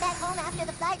right back home after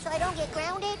the flight so I don't get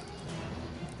grounded?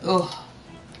 Oh.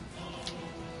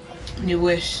 You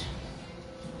wish.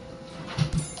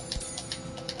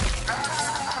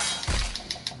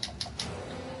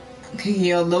 Kick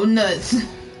your little nuts.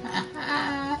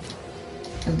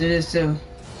 Let's do this too.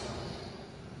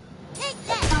 Take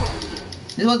that!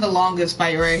 This was the longest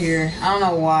fight right here. I don't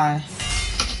know why.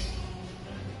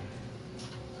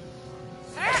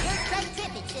 You're straight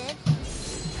tripping,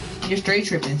 son. You're straight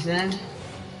tripping, son.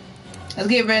 Let's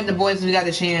get rid of the boys if we got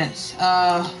the chance.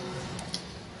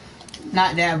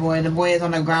 Not that boy. The boy is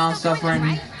on the ground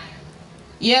suffering.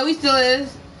 Yeah, we still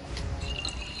is.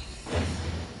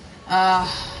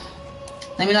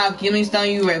 Let me stun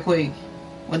you real quick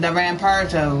with the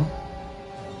Ramparto.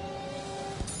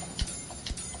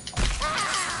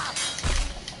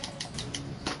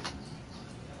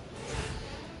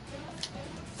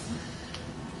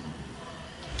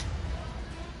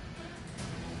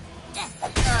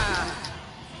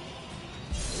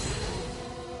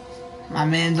 My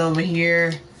man's over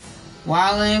here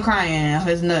wilding and crying off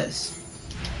his nuts.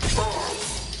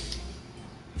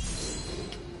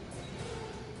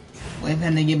 Wait for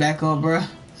him to get back up, bruh.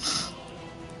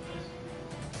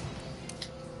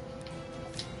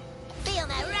 Feel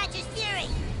my righteous fury!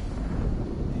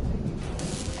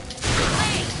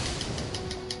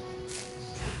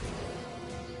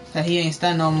 So he ain't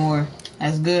stunned no more.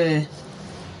 That's good.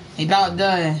 He about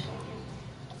done.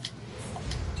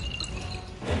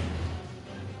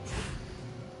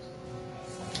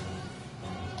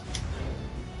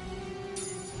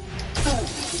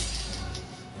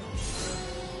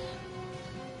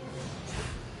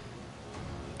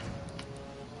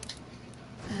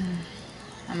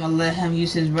 I'm gonna let him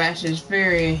use his Ratchet's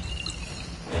Fury.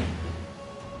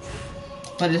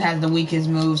 But it has the weakest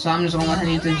move, so I'm just gonna let him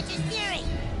use it.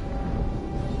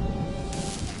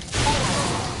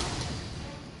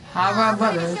 How about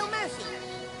brother?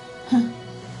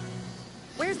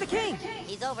 Where's the king?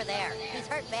 He's over there. He's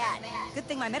hurt bad. Good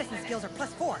thing my medicine skills are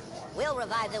 +4. We'll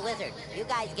revive the wizard. You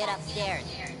guys get upstairs.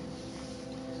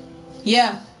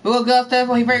 Yeah, we'll go upstairs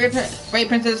before he rape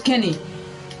Princess Kenny.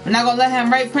 We're not gonna let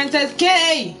him rape Princess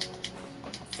Kenny!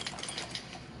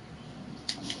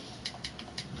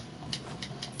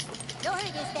 No hurry,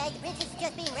 douchebag. The princess is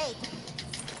just being raped.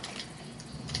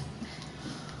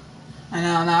 I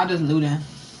know, I'll just loot him.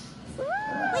 We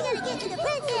gotta get to the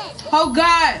princess! Oh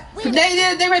god!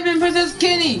 They raping Princess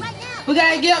Kenny! We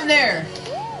gotta get up there!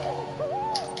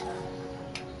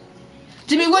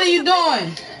 Jimmy, what are you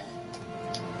doing?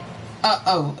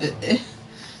 Uh-oh. This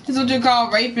is what you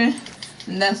call raping?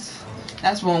 And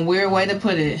that's one weird way to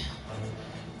put it.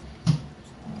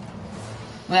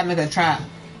 We gotta make a trap.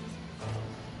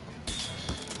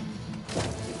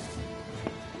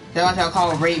 That's what y'all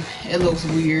call rape. It looks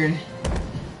weird.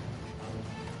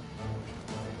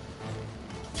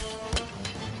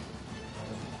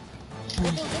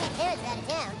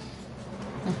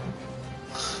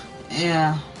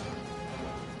 Yeah.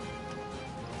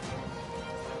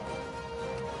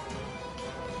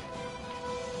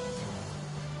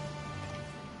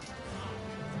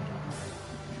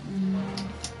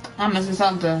 I'm missing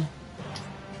something.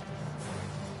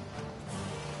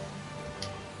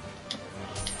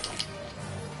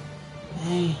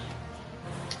 Hey.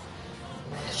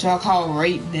 Y'all call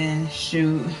rape then,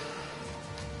 shoot.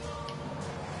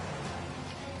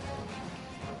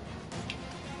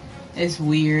 It's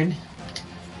weird.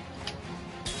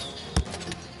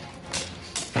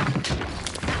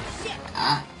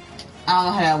 I don't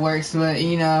know how that works, but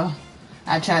you know,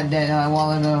 I tried that a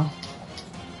while ago.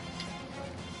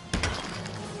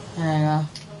 There you go.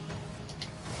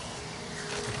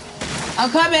 I'm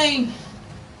coming!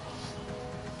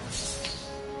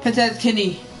 Princess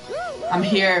Kenny, I'm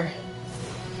here.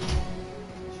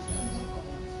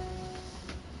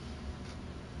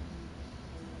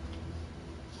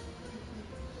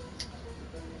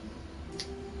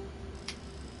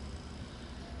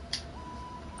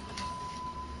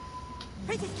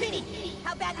 Princess Kenny,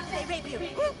 how badly did they rape you?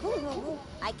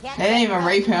 I can't. They didn't even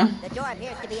rape him. The door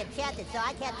appears to be enchanted, so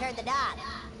I can't turn the knob.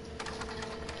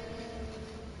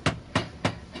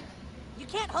 You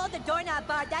can't hold the doorknob,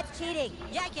 Bard. That's cheating.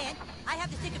 Yeah, I can. I have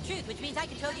the stick of truth, which means I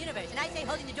control the universe, and I say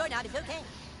holding the doorknob is okay.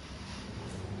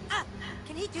 Ah,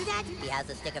 can he do that? He has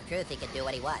the stick of truth. He can do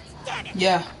what he wants. Damn it!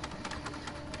 Yeah.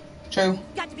 True.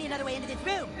 Got to be another way into this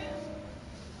room.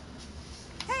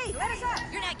 Hey, let us up!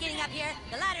 You're not getting up here.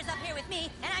 The ladder's up here with me,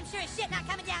 and I'm sure as shit not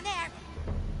coming down there.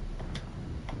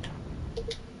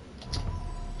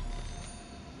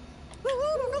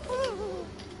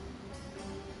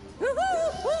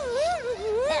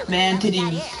 Man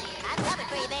titties. I'm coming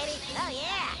for you, baby. Oh,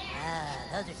 yeah.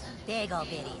 Those are some big old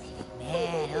bitties.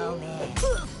 Man, oh man.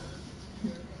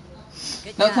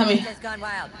 Good Don't job, tell me. Princess Gone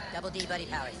Wild. Double D buddy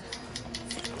powers.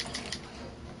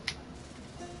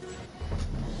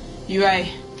 You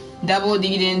right. Double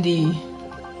D then D.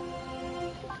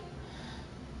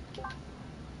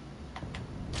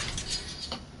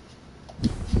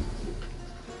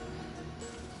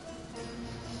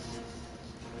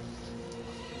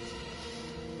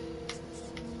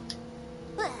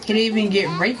 Can't even get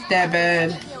raped that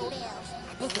bad.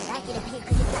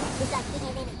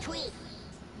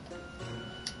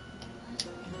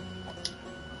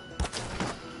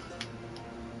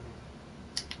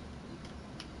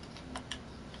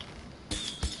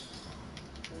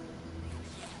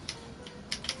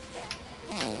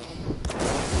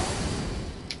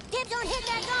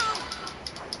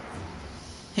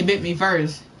 He bit me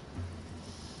first.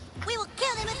 We will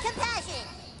kill him with compassion.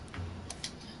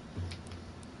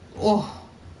 Oh.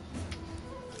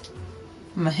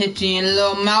 I'm gonna hit you in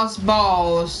little mouse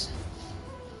balls.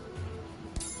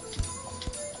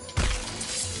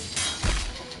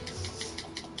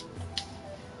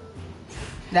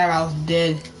 That I was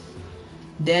dead.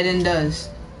 Dead and dust.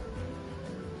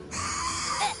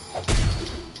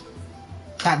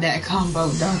 Got that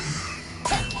combo done.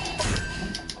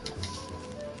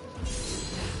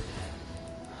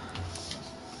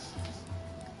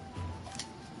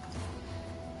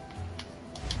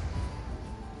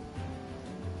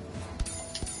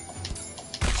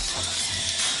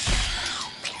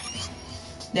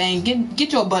 Dang,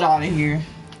 get your butt out of here.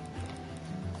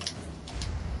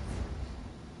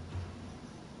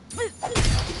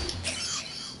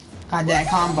 Got that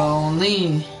combo on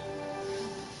lean.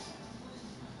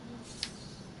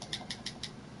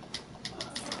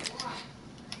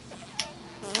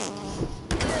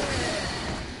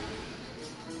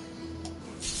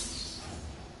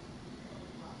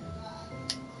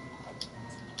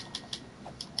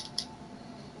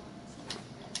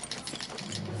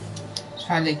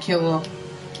 Try to kill her.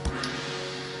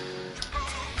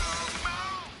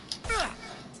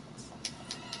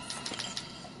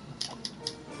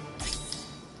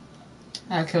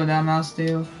 I killed that mouse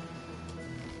still.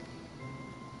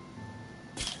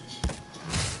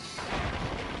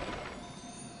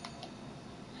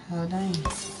 Oh dang.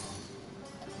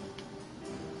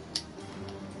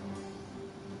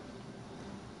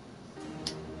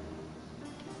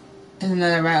 There's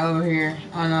another rat over here.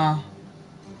 Oh no.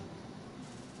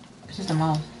 It's just a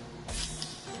mouse.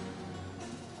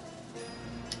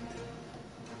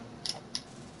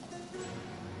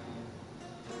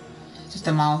 It's just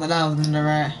a mouse. I thought it was another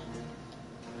rat.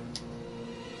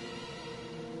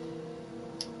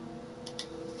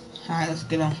 Alright, let's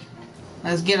get him.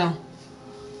 Let's get him.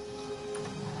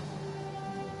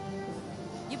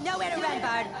 You've nowhere to run,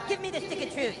 Bard. Give me the stick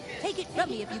of truth. Take it from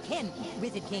me if you can,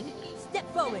 Wizard King.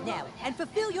 Step forward now and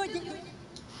fulfill your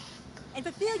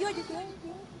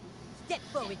Step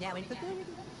forward now and fulfill your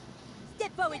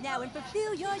Step forward now and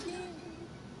fulfill your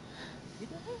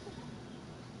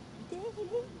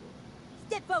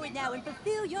Step forward now and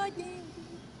fulfill your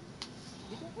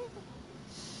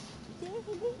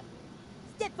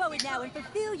Step forward now and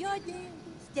fulfill your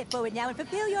Step forward now and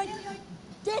fulfill your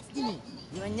destiny.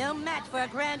 You are no match for a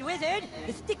Grand Wizard.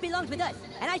 The stick belongs with us,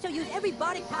 and I shall use every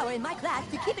bardic power in my class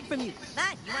to keep it from you.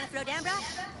 Bud, you wanna throw down, bro?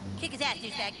 Kick his ass,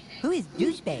 douchebag. Who is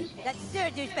douchebag? That's Sir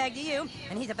Douchebag to you,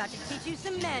 and he's about to teach you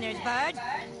some manners, Bard.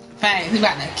 Fang, he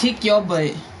about to kick your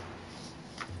butt.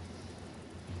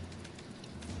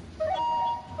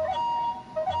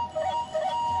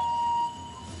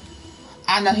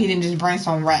 I know he didn't just bring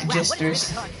some rat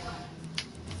jesters.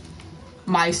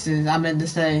 Mices, I meant to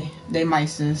say. They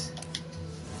mices.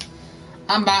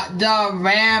 I'm about the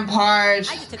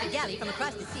rampart. I just took a galley from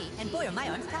across the sea, and boy are my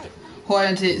arms tight. Hold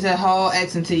until the whole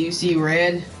X until you see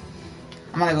red.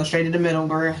 I'm gonna go straight to the middle,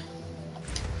 bruh.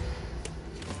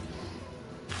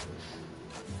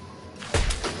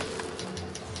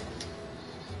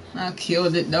 I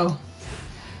killed it though.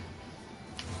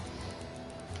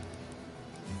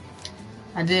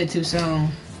 I did too soon.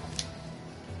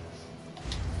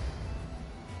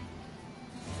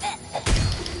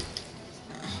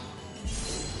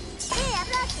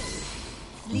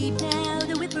 Sleep now,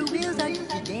 the whippoorwills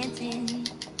are dancing.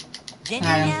 Gently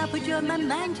now, put your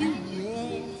mind to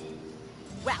rest.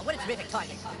 Wow, what a terrific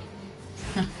target.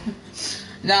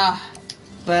 Nah,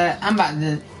 but I'm about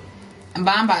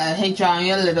to hit you on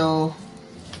your little.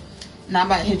 Now I'm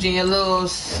about to hit you in your little.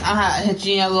 I'm about to hit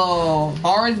you in your little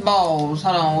orange balls.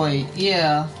 Hold on, wait.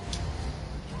 Yeah.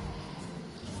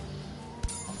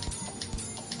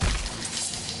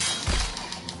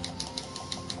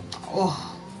 Oh.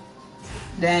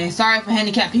 Dang, sorry for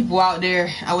handicapped people out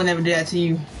there. I would never do that to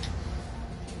you.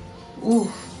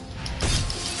 Ooh.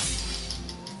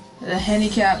 The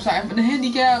handicap, sorry for the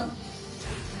handicap.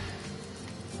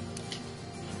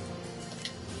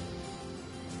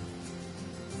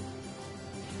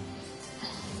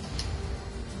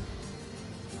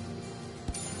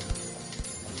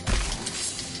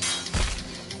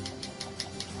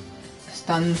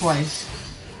 Stunned twice.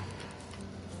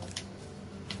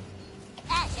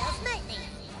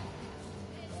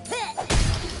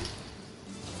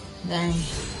 Dang.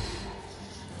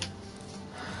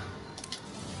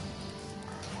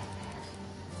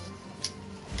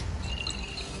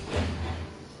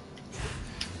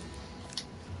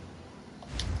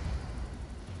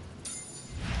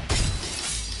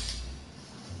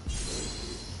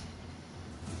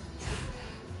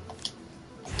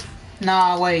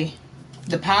 Nah, wait.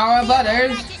 The power of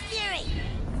others.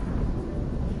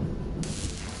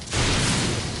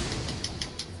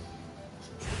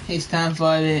 It's time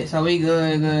for it, so we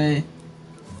good.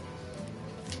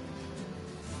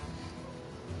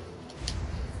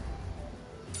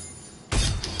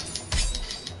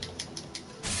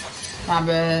 My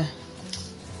bad.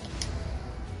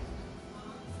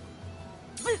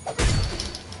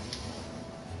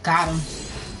 Got him.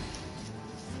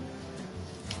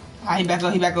 Alright, he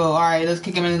back up. Alright, let's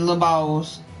kick him in his little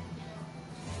balls.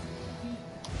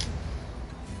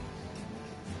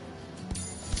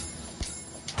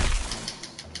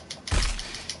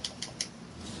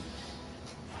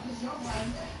 It's your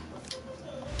way.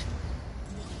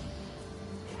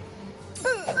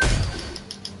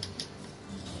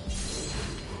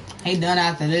 He done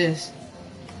after this.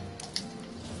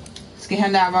 Let's get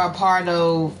him that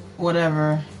Rapardo,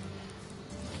 whatever.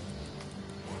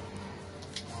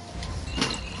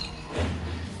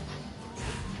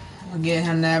 We'll get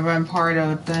him that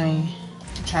Rapardo thing.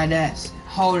 Try that.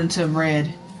 Hold into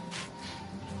red.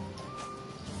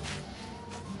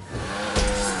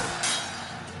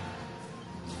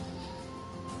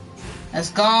 Let's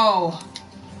go.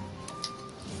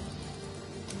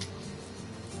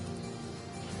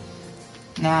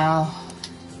 Now,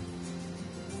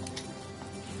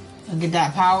 we'll get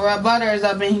that power up butters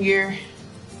up in here.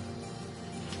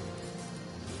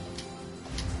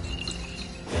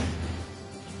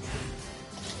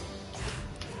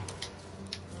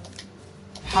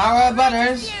 Power up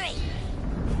butters.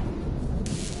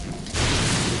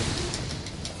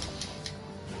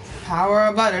 Power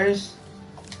up butters.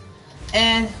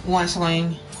 And one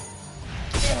swing.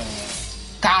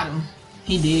 Got him.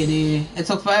 He did. It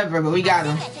took forever, but we got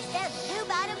him.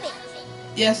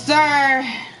 Yes, sir.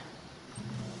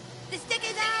 The stick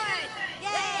is ours!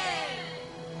 Yay!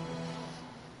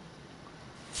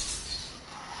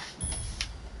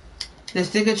 The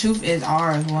stick of truth is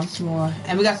ours once more.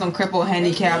 And we got some crippled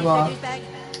handicap off.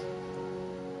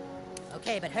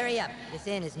 Okay, but hurry up. This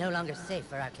inn is no longer safe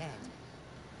for our kind.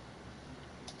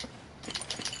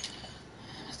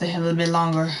 Stay a little bit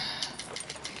longer.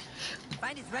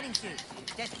 Find his running shoes.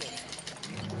 Just kidding.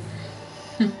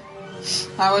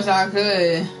 I wish I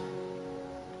could.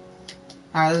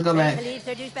 Alright, let's go back. Ready to leave,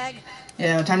 Sir Douchebag?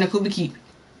 Yeah, time to Kuba keep.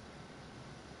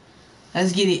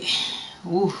 Let's get it.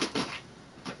 Ooh.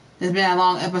 It's been a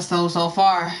long episode so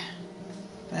far.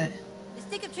 But The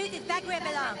stick of truth is back where it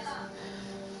belongs.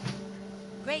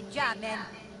 Great job, men.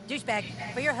 Douchebag,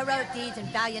 for your heroic deeds and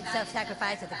valiant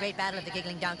self-sacrifice at the Great Battle of the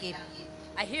Giggling Donkey,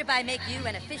 I hereby make you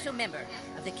an official member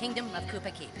of the Kingdom of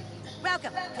Koopa Keep.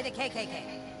 Welcome to the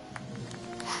KKK.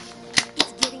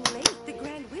 It's getting late. The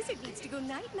Grand Wizard needs to go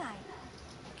night-night.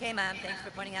 Okay, Mom, thanks for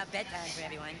pointing out bedtime for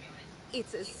everyone.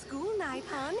 It's a school night,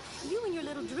 hon. You and your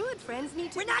little druid friends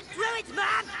need to... We're not druids,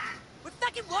 Mom! We're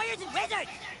fucking warriors and wizards!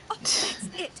 Oh, that's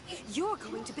it. You're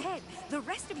going to bed. The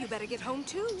rest of you better get home,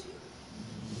 too.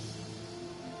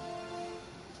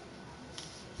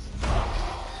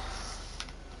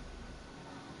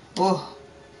 oh.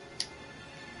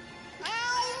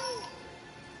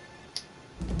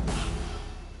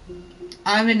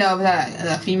 I don't even know if that's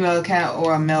a female cat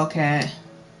or a male cat.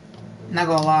 Not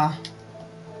gonna lie.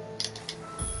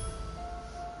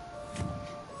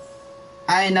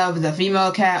 I didn't know if it's a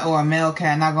female cat or a male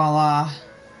cat, not gonna lie.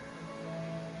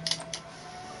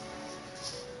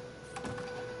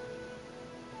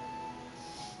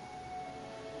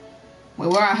 Wait,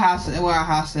 where our house is? Where our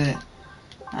house is?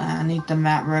 I need the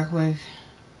map real quick.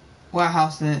 Where our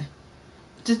house is?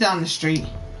 Just down the street.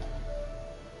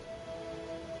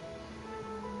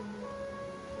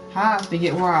 How I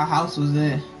forget where our house was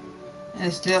at? And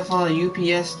it's still full of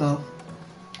UPS stuff.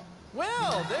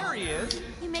 Well, there he is.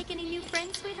 You make any new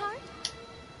friends, sweetheart?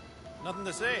 Nothing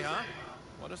to say, huh?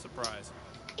 What a surprise.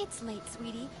 It's late,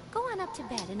 sweetie. Go on up to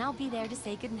bed, and I'll be there to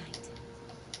say goodnight.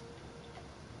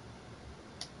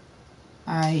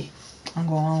 Alright, I'm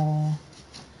going.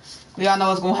 We all know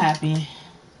what's gonna happen.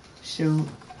 Shoot.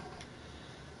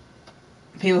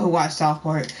 People who watch South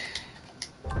Park.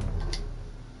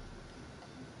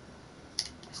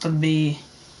 It's gonna be.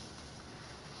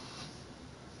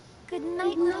 Good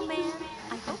night, little man.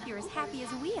 I hope you're as happy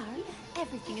as we are.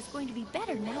 Everything is going to be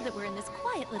better now that we're in this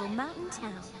quiet little mountain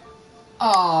town.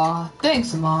 Aw,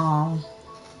 thanks, Mom.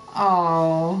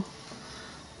 Oh,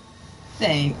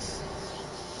 thanks.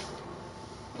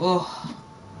 Oh.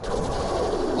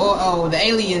 Oh, the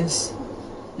aliens.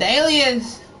 The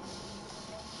aliens!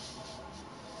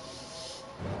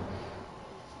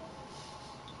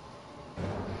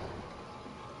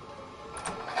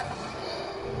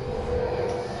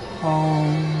 Oh,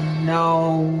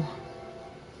 no.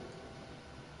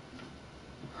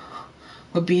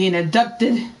 We're being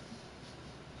abducted.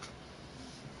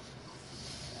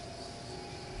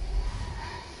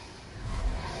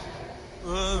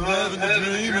 I'm having a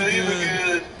dream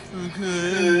again.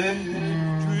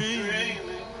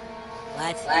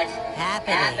 What's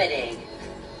happening?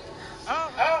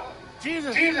 Oh,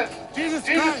 Jesus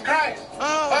Christ.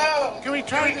 Oh, can we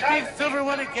try the big silver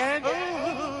one again?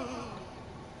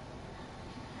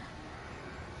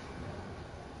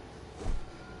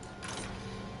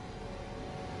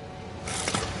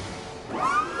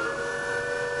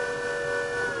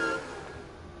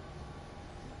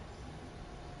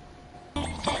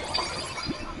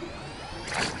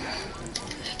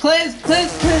 Please.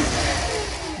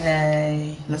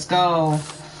 Hey, let's go.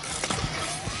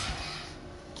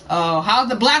 Oh, how's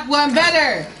the black one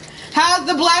better? How's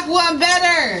the black one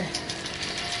better?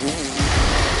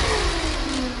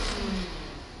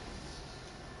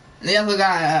 They also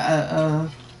got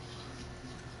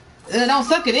don't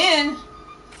suck it in.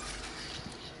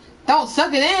 Don't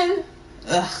suck it in.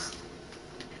 Ugh.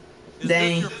 Is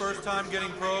Dang. this your first time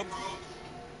getting probed?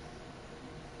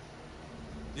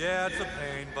 Yeah, it's a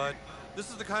pain, but this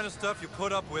is the kind of stuff you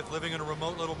put up with living in a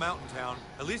remote little mountain town.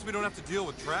 At least we don't have to deal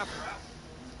with traffic.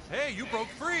 Hey, you broke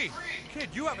free! Kid,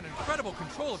 you have an incredible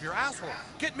control of your asshole.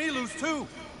 Get me loose, too!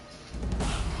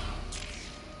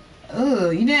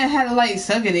 Ugh, you didn't have to, like,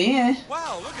 suck it in.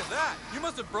 Wow, look at that! You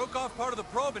must have broke off part of the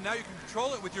probe and now you can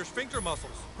control it with your sphincter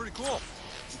muscles. Pretty cool.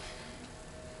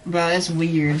 Bro, that's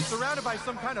weird. I'm surrounded by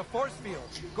some kind of force field.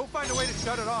 Go find a way to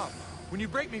shut it off. When you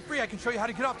break me free, I can show you how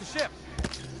to get off the ship.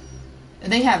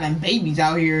 They having babies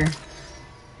out here.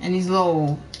 And these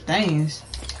little things.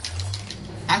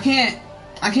 I can't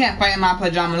fight in my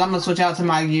pajamas. I'm gonna switch out to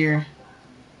my gear.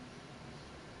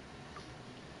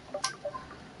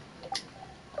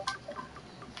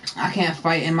 I can't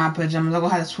fight in my pajamas. I'm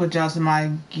gonna have to switch out to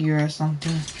my gear or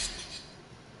something.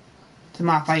 To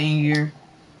my fighting gear.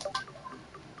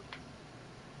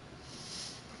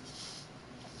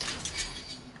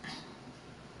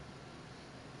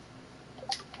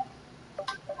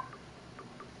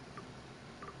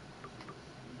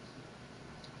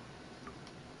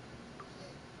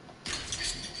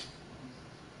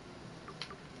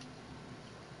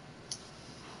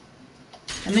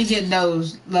 Let me get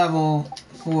those level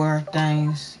 4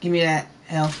 things. Give me that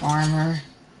health armor.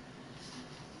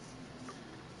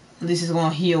 At least it's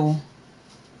gonna heal.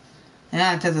 And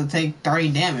I have to take 30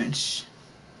 damage.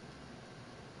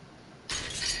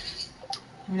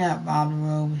 Give me that bobble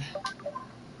robe.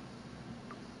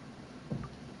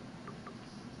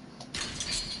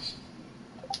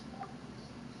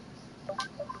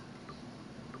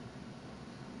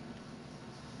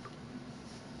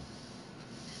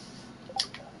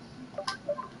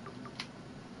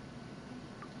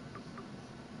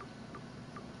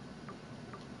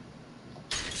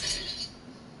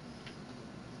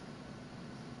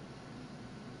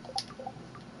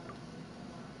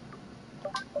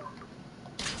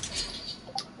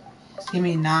 Give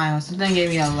me 9. Something gave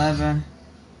me 11.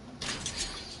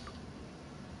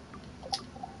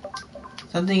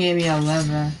 Something gave me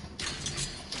 11.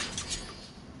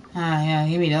 Ah, yeah,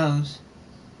 give me those.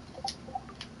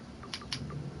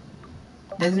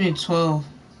 That gives me 12.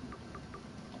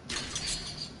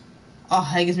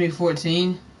 Oh, that gives me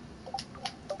 14.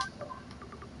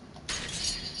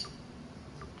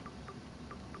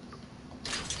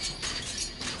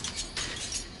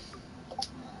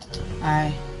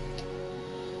 Alright.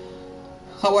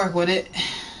 I'll work with it.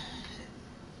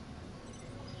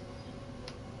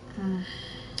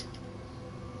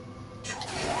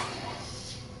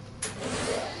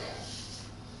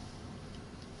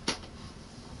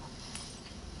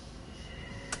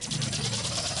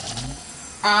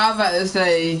 I was about to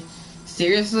say,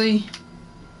 seriously?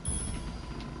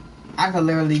 I could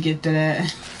literally get to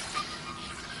that.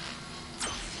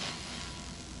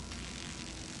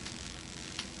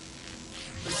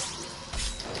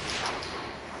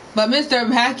 But Mr.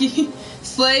 Mackey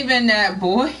slaving that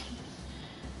boy?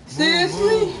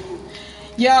 Seriously?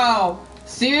 Yo,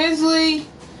 seriously?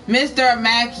 Mr.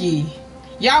 Mackey,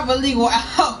 y'all really go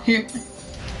out here.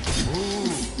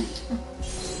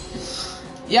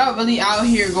 Y'all really out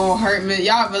here gonna hurt me.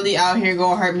 Y'all really out here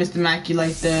gonna hurt Mr. Mackey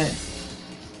like that.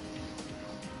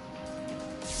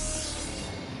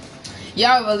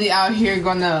 Y'all really out here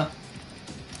gonna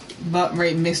butt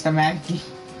rape Mr. Mackey.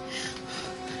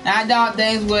 I thought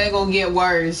things were gonna get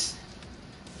worse.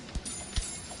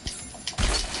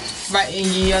 Right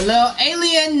in your little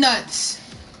alien nuts.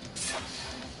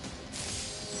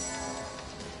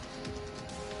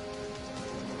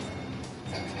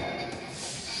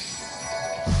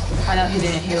 I know he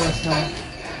didn't heal us though.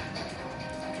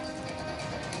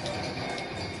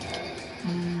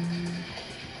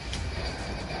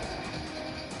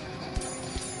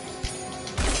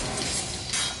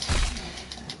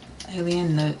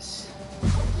 Alien nuts.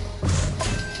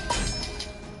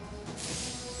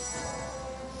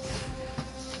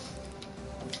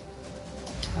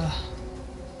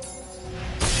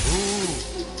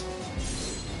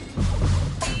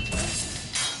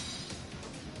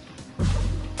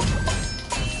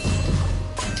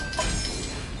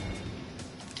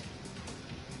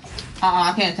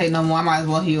 I can't take no more. I might as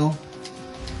well heal.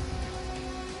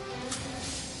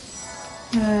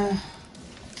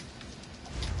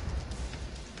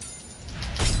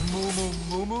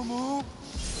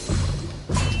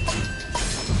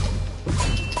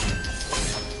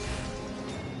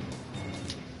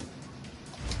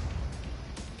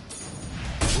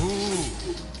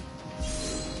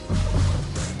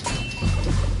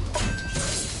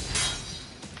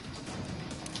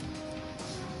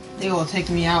 They will take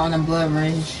me out in a blood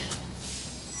rage.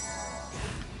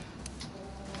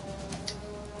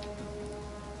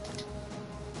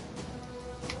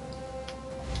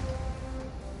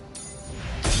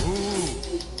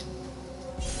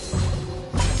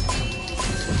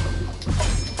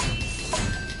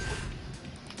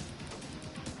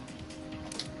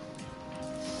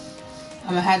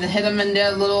 I'm gonna have to hit him in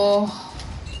their little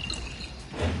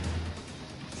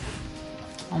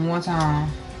one more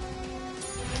time.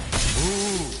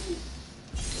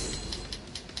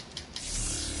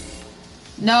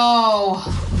 No.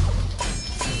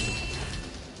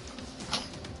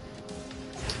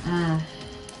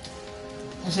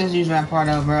 Let's just use that part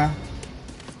out, bruh.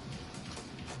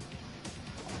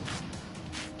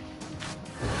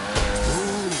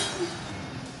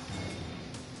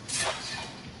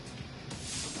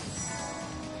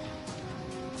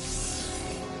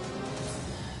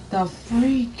 The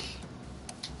freak.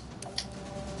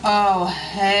 Oh,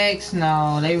 heck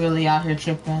no. They really out here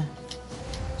tripping.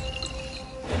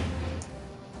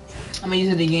 I'm gonna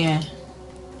use it again.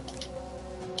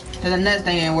 Cause the next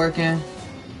thing ain't working.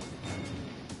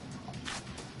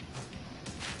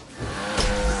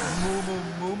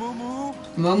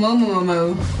 Moo moo moo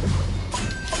moo.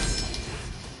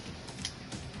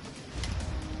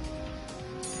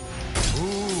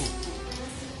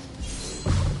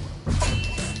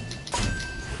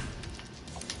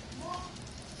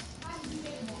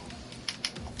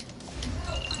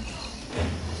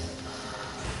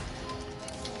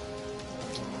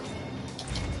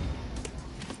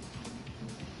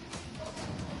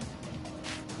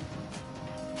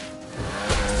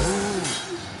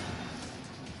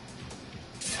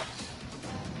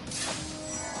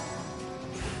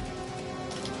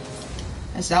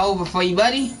 It's over for you,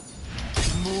 buddy.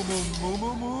 Moo moo moo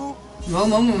moo moo. Moo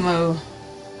moo moo moo.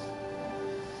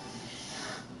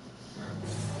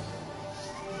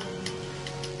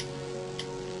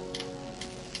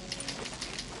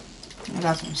 I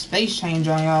got some space change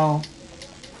on y'all.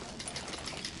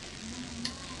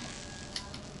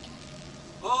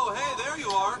 Oh, hey, there you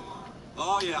are.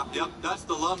 Oh, yeah, yep, that's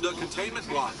the Lambda containment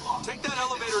block. Take that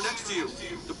elevator next to you.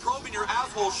 The probe in your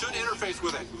asshole should interface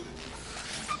with it.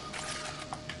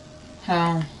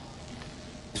 Hell.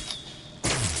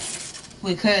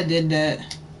 We could have did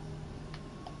that.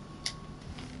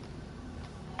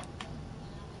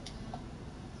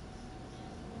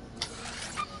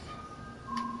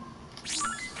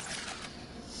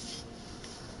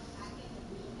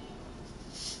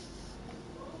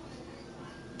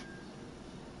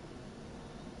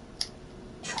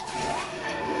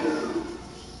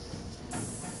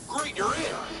 Great, you're in.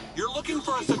 You're looking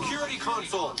for a security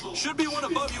console. Should be one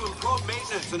above you in probe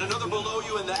maintenance and another below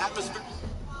you in the atmosphere.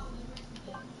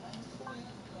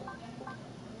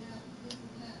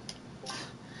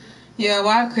 Yeah,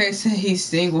 why Craig said he's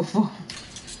single for?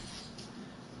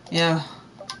 Yeah.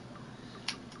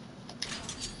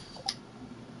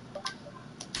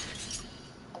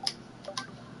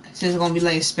 It's just gonna be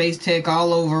like Space Tech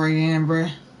all over again,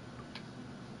 bruh.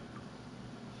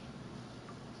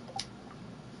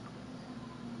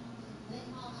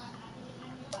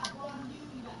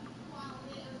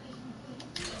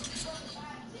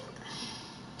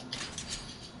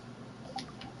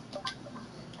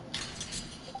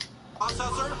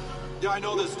 Processor? Yeah, I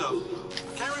know this stuff.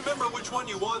 Can't remember which one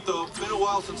you want, though. It's been a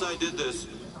while since I did this.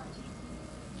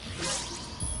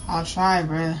 I'll try,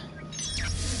 bruh.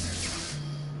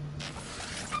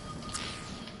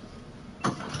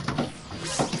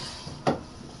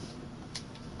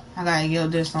 I gotta get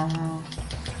this on her.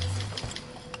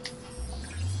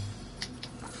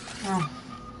 Oh,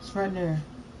 it's right there.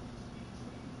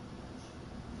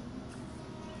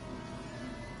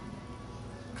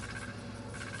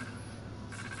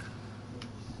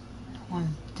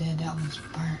 One's dead, that one's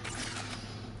burnt.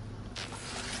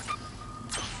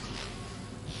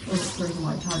 Let's break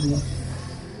my target.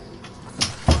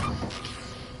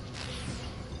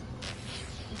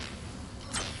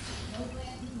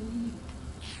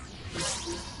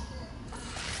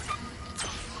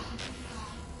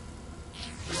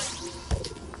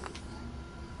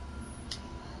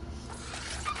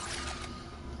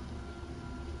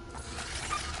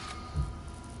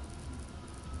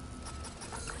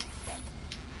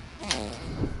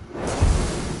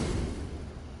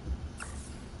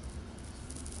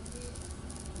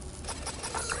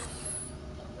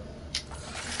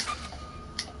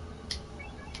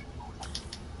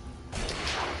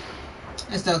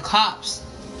 It's the cops.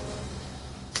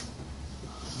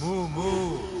 Move,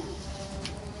 move.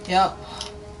 Yep.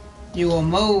 You will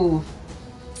move.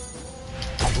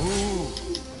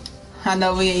 Move. I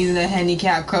know we ain't using the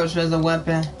handicap crouch as a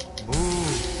weapon.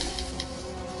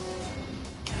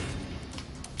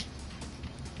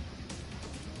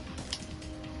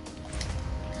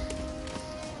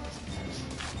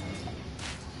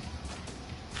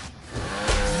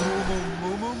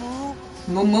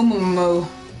 Moo moo moo moo.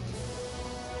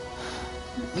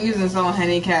 Using someone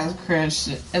handicap's crush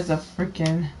as a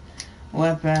freaking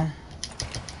weapon.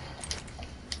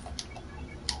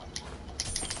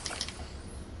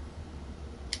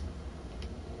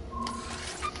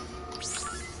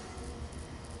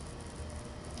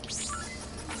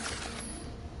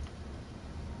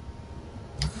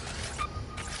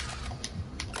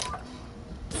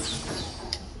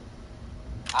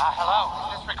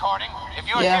 Hello, is this recording? If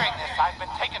you're hearing this, I've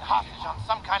been taken hostage on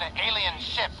some kind of alien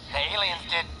ship. The aliens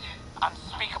did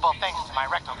unspeakable things to my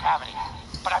rectal cavity.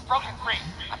 But I've broken free.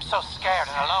 I'm so scared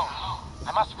and alone.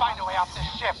 I must find a way off this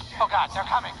ship. Oh God, they're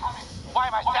coming. Why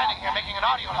am I standing here making an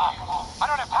audio log? I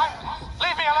don't have time for this.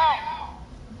 Leave me alone!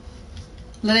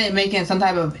 Let it making some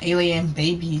type of alien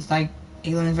babies, like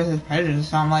Alien vs. Predator or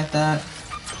something like that.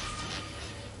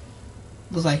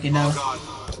 Looks like it, though.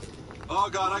 Oh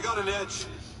God, I got an itch.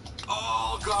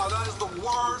 Oh God, that is the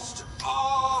worst.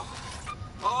 Oh.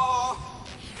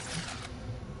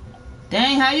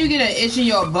 Dang, how you get an itch in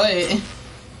your butt?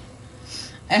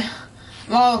 I'm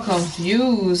all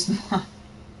confused.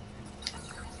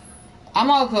 I'm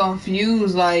all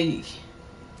confused, like,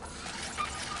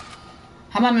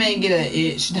 how my man get an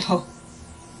itch though?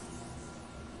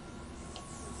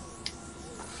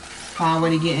 Find a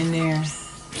way to get in there.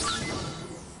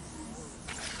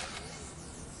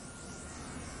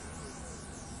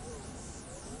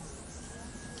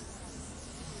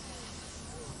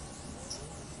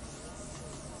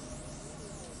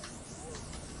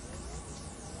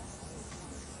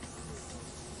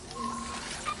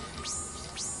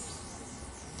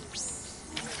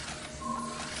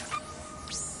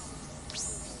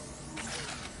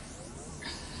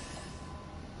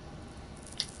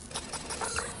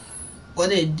 What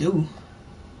did it do?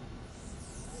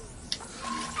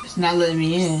 It's not letting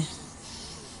me in.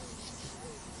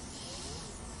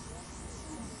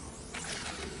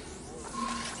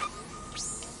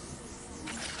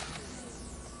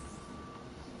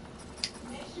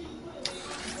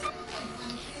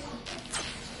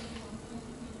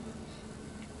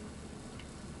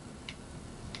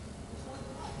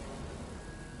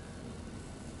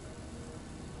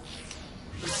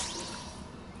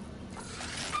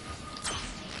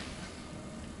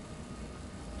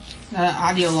 Got an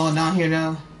audio log down here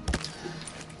though.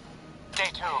 Day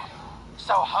 2.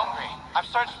 So hungry. I've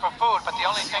searched for food, but the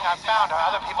only thing I've found are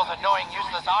other people's annoying,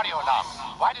 useless audio logs.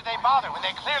 Why did they bother when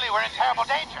they clearly were in terrible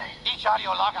danger? Each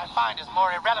audio log I find is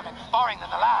more irrelevant and boring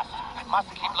than the last. I must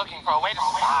keep looking for a way to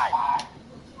survive.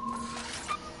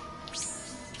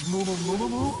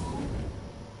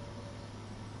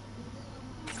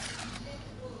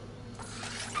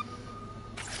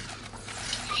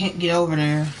 Can't get over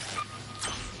there.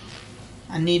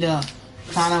 I need to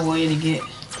find a way to get.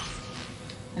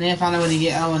 I need to find a way to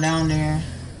get over down there.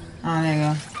 Oh, there you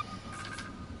go.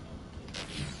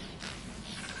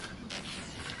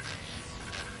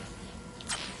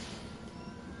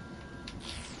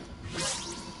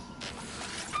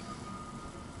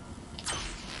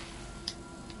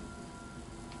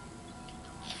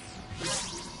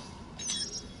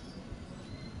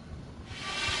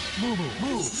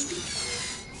 Move.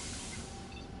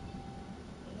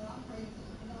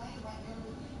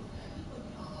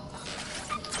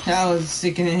 That was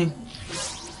sickening.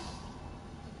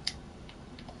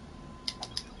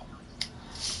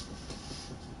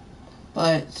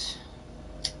 But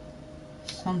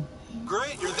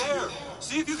Great, you're there.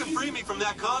 See if you can free me from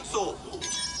that console.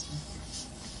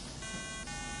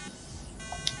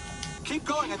 Keep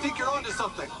going. I think you're onto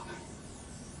something.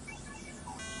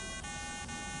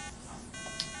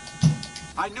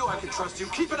 I knew I could trust you.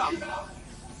 Keep it up.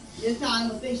 This time,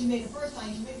 the thing she made the first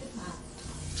time, she made this time.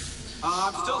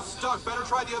 I'm still stuck. Better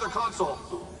try the other console.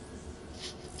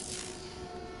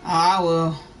 I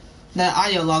will. That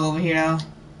audio log over here though.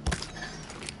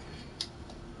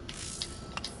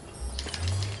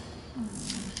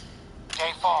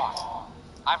 Day 4.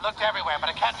 I've looked everywhere, but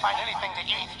I can't find anything to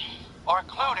eat. Or a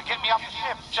clue to get me off the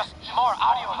ship. Just more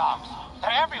audio logs.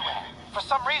 They're everywhere. For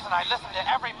some reason, I listen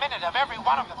to every minute of every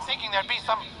one of them, thinking there'd be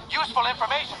some useful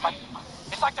information, but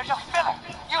it's like they're just filler.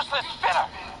 Useless filler.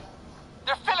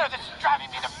 They're filler that's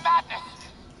driving me to madness.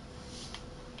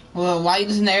 Well, why you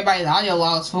listen to everybody's audio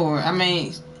logs for? I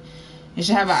mean, you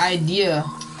should have an idea.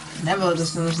 Never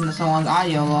just listen to someone's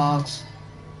audio logs.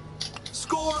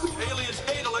 Score! Aliens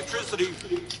hate electricity.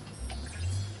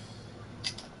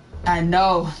 I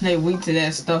know they weak to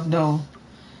that stuff though.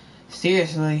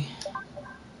 Seriously.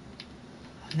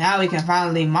 Now we can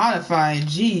finally modify it.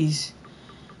 Jeez.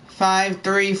 5,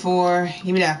 3, 4.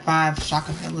 Give me that 5 shock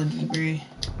ability, bro.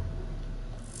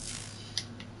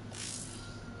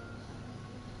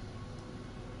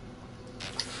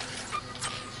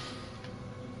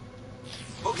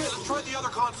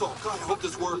 console. God, I hope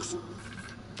this works.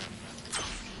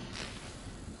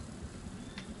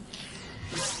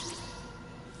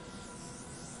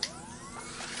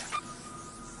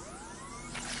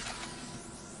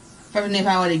 Even if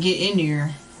I were to get in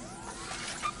here.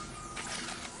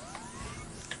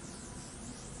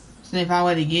 So if I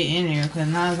were to get in here, because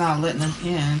now it's not letting us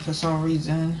in for some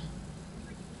reason.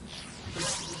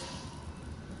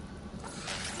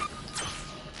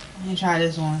 Let me try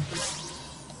this one.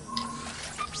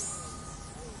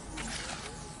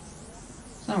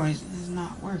 For some reason it's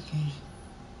not working.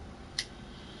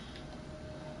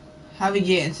 How we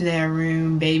get into that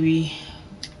room, baby?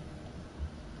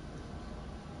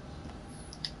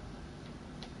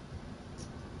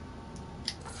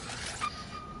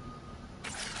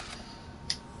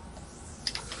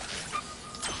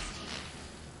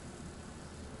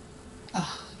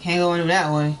 Can't go into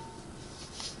that way.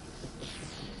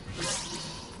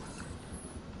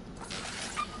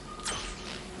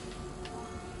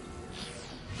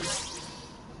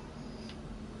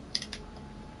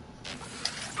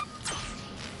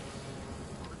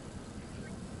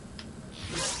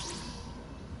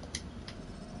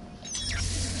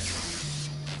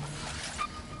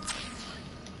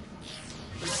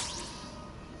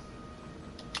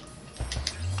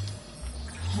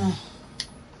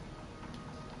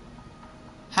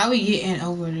 How we getting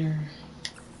over there?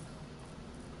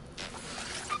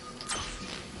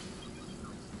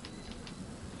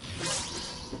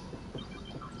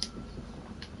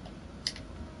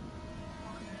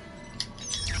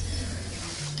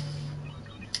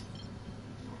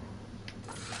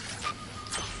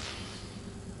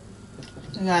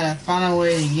 I gotta find a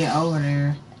way to get over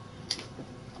there.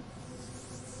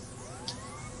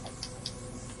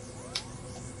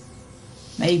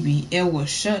 Maybe it will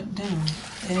shut down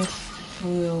if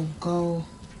we'll go.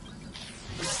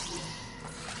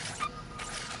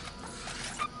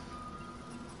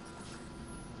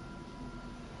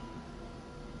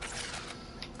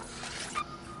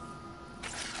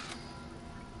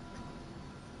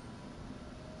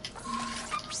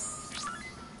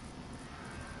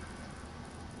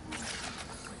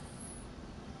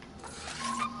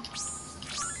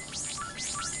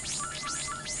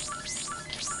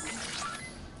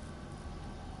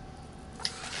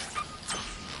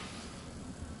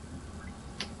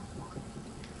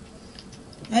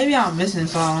 Maybe I'm missing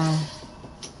something.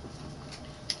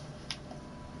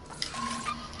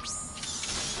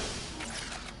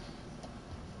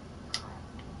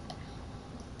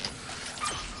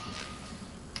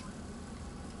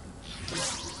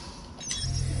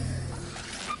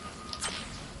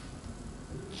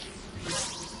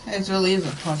 It really is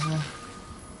a puzzle.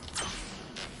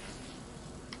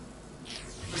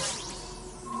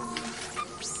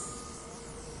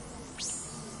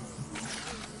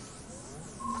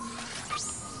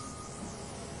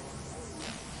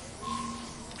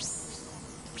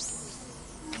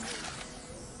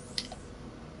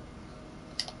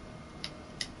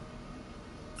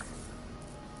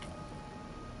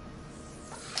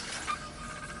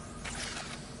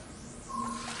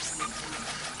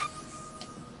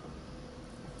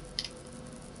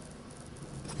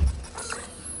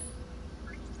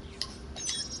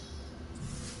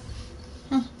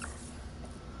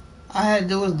 All I had to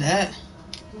do was that.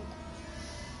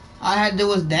 All I had to do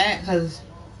was that, cause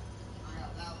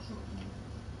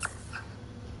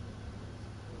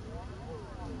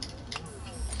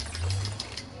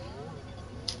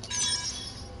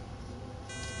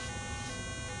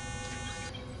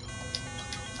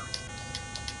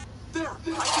there. I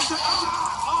can say,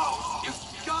 oh, you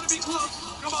gotta be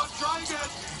close. Come on, try again.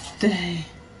 dang.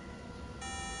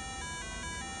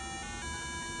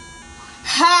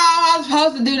 How am I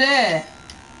supposed to do that?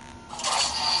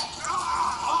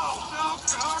 Oh,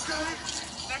 no, okay.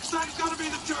 Next time's gotta be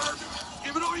the turn.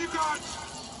 Give it all you got.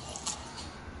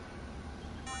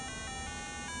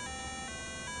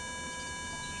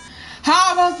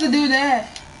 How am I supposed to do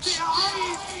that?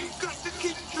 You've got to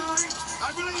keep trying.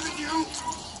 I believe in you.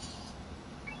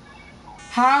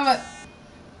 How am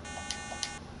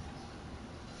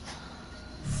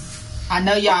I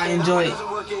know y'all enjoyed.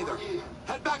 Doesn't work either.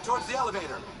 Head back towards the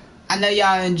elevator. I know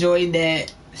y'all enjoyed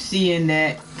that, seeing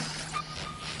that.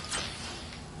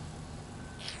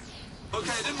 Okay,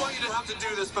 I didn't want you to have to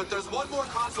do this, but there's one more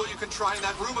console you can try in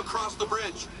that room across the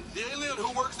bridge. The alien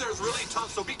who works there is really tough,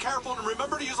 so be careful and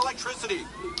remember to use electricity.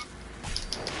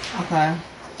 Okay.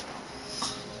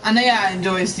 I know y'all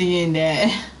enjoy seeing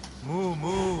that. Moo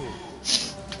moo.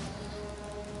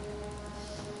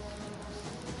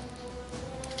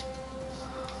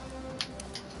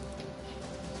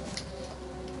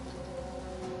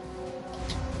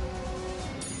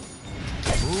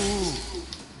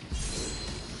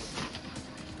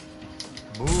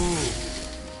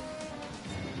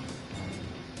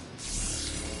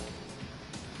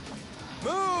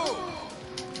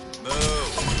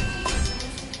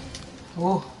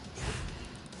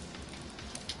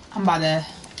 about to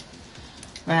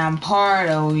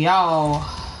Rampardo, y'all.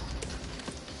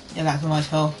 Y'all got too much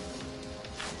health.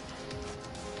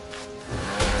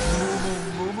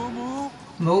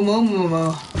 Moo moo moo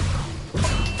moo.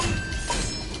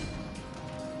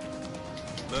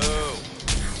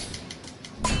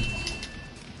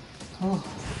 Oh.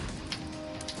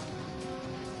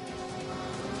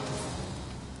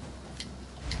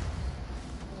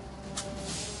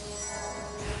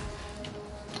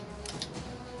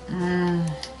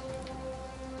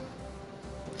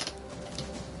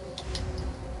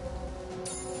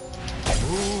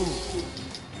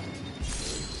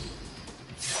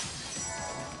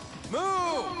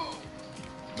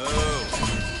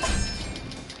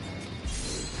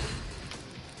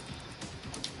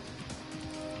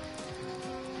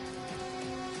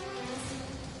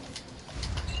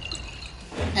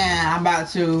 And I'm about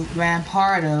to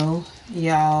Rampardo,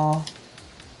 y'all.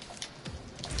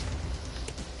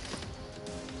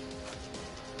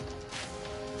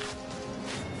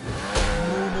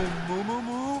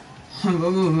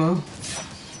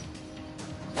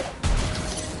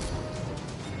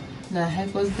 The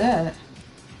heck was that?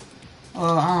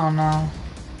 Oh, I don't know.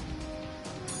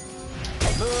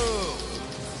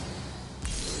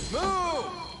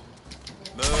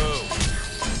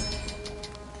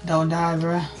 Don't die,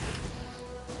 bruh.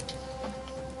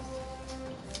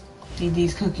 Eat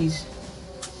these cookies.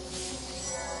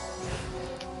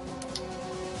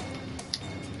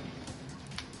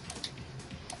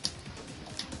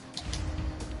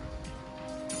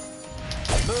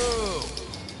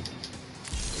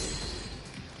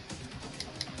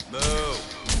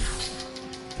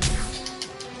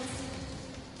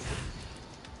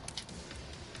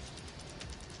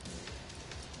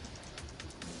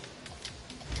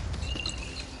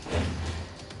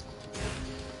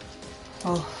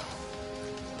 Oh.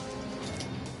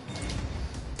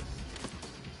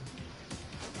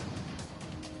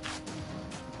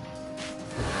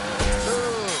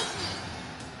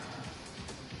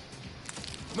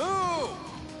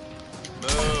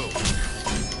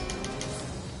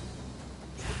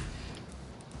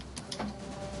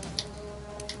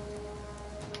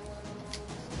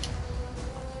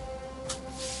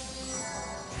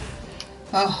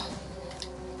 Oh.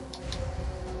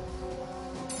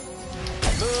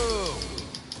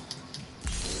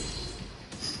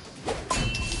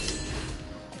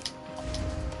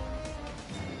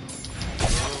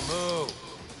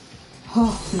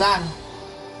 Oh, got him.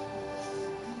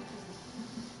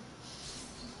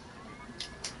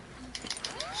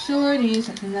 Shorty,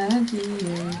 something that I do.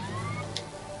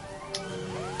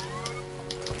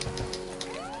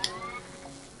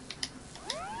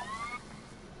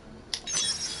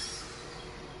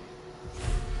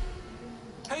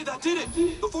 Hey, that did it!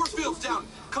 The force field's down.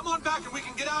 Come on back and we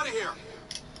can get out of here.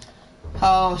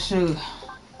 Oh, shoot.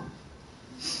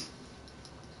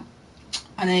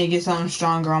 I need to get something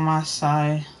stronger on my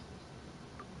side.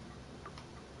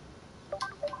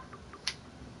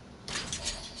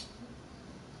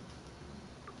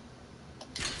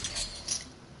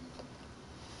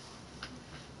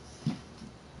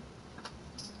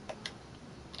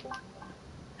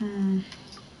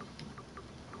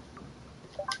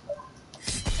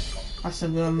 That's a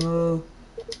good move.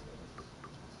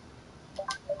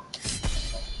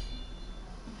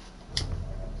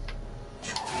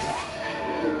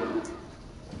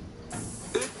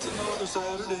 It's another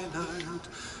Saturday night.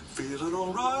 Feeling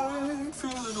alright,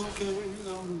 feeling okay.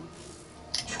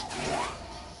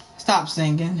 Stop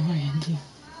singing, Randy.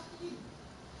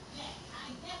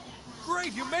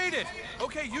 Great, you made it!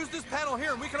 Okay, use this panel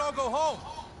here and we can all go home.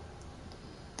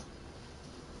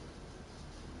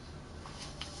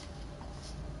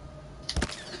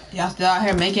 Y'all still out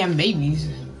here making babies.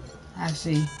 I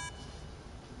see.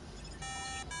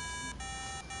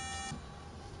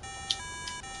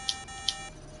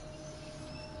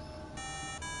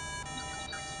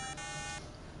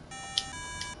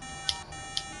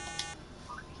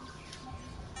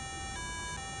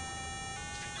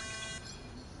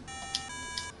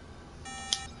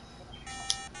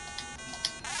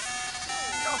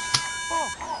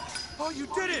 Oh, you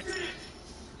did it!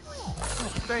 Oh,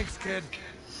 thanks, kid.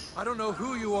 I don't know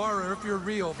who you are or if you're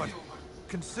real, but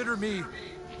consider me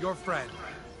your friend.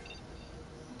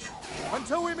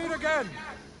 Until we meet again!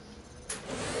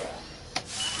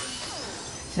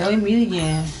 Till we meet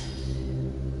again.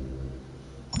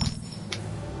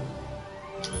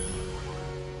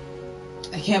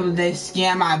 I can't believe they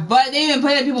scanned my butt. They even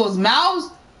put it in people's mouths?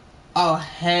 Oh,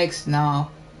 heck no.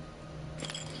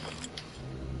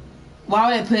 Why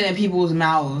would they put it in people's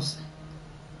mouths?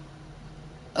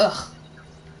 Ugh.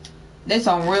 They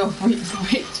some real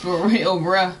freaks for real,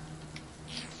 bruh.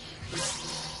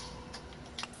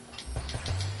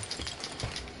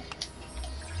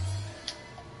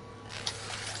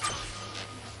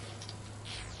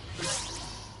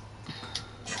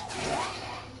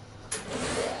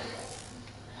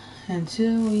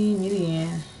 Until we meet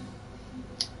again.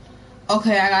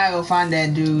 Okay, I gotta go find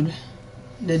that dude.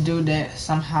 The dude that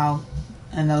somehow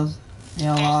in those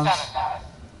logs.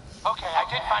 Okay, I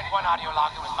did find one audio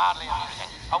log that was mildly amusing.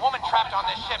 A woman trapped on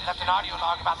this ship left an audio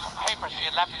log about some papers she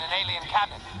had left in an alien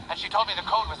cabinet, and she told me the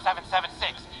code was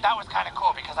 776. That was kind of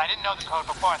cool because I didn't know the code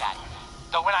before that.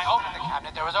 Though when I opened the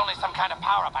cabinet, there was only some kind of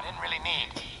power-up I didn't really need.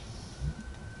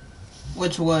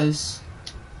 Which was...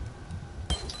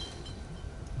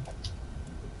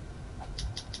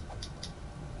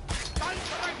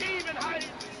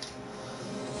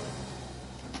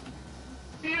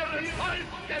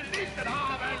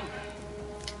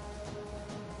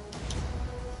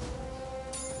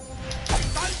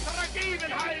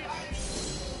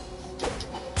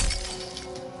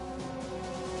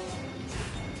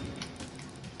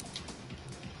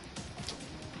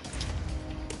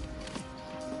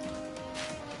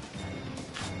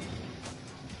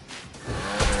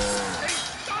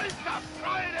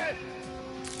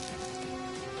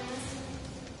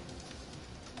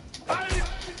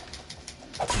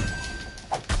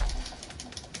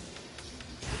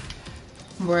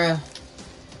 Bruh.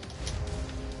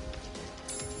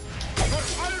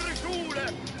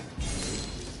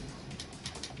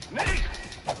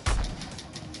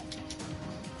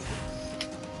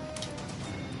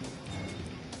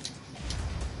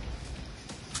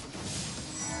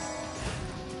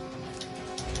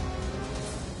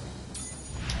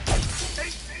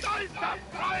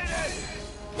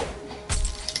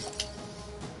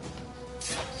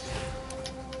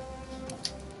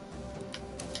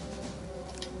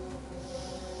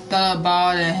 The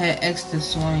ball that had extra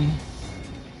swing.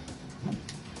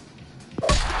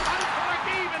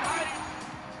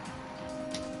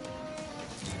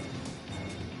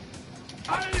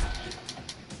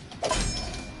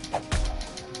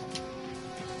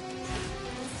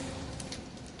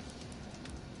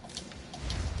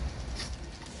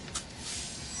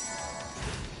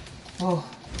 Oh.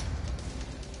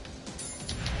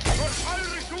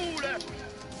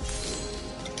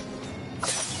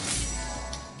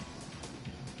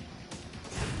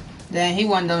 Damn, he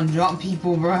one of them drunk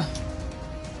people, bruh.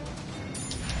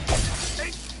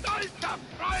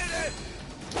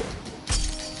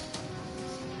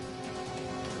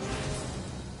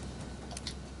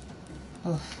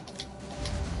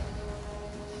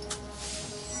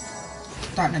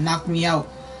 Starting to knock me out.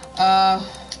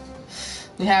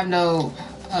 We have no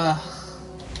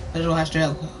visual extra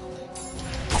help.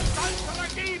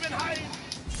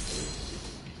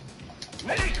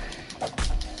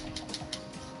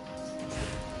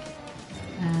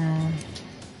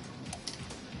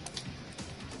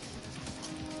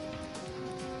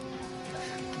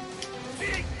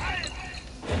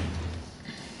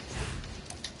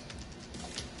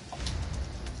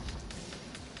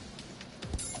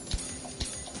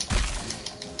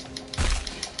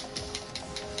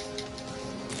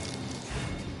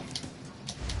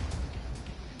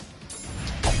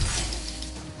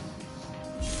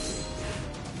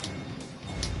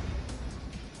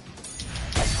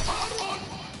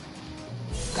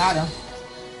 Got him.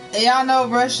 Hey, y'all know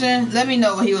Russian? Let me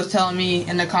know what he was telling me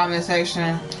in the comment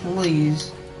section,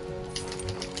 please.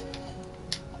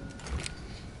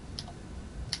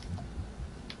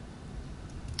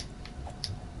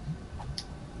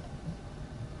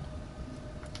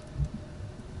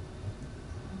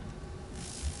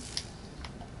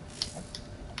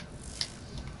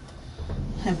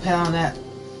 And put on that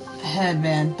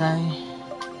headband thing.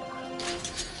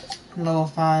 Level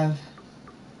 5.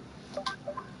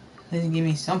 They can give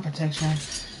me some protection.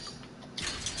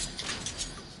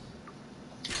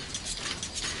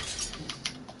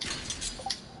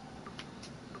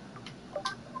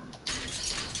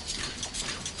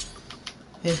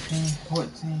 $15,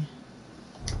 $14.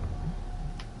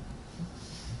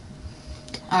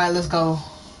 Alright, let's go.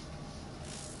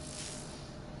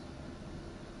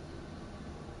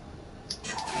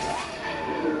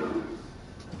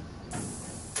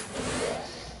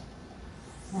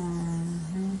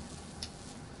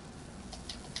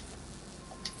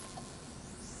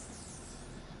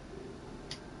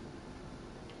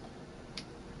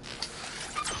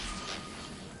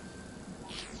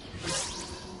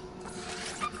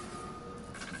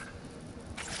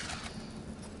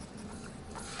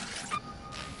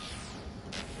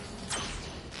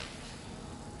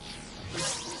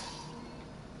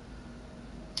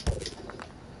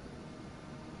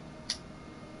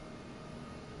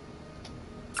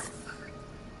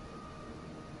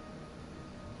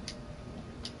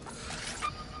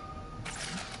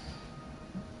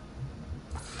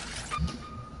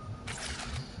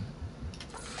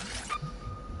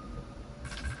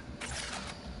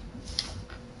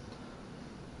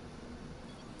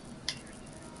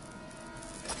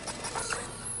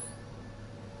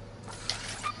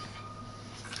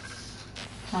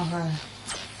 Okay.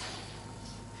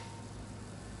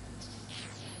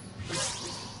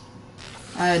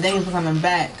 Alright, thank you for coming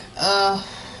back.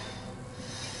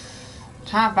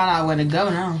 Trying to find out where to go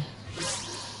now.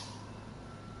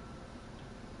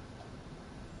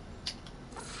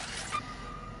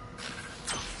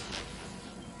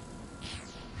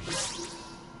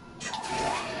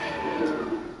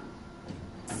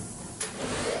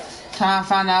 Trying to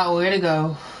find out where to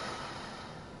go.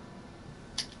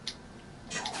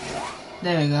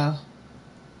 There we go.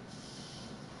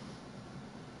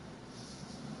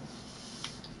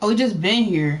 Oh, we just been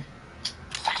here.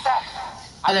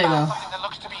 Success! Oh, there you I go. found something that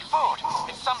looks to be food.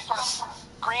 It's some sort of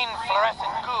green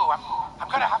fluorescent goo.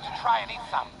 I'm gonna have to try and eat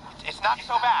some. It's not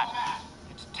so bad.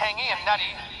 It's tangy and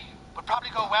nutty. Would probably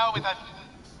go well with a...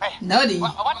 Hey, Nutty?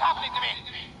 What's happening to me?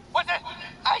 What's it?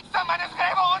 I ate some and it's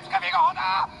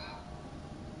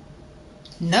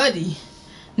Nutty?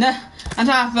 Nah, I'm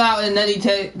trying to figure out what the nutty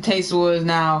taste was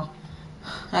now.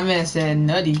 I mean, I said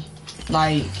nutty.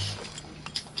 Like,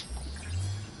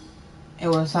 it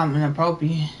was something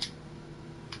inappropriate.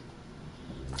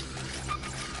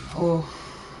 Oh.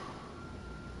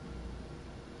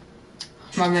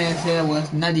 My man said it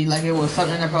was nutty, like it was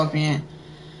something inappropriate.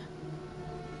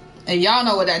 If y'all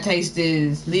know what that taste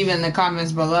is, leave it in the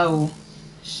comments below.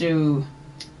 Shoot.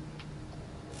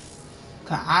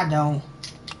 Cause I don't.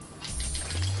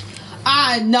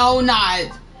 I know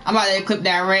not. I'm about to clip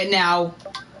that right now.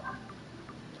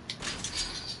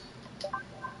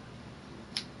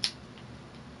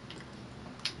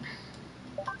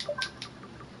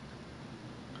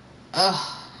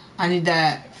 Ugh. I need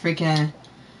that freaking...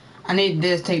 I need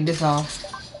this, take this off.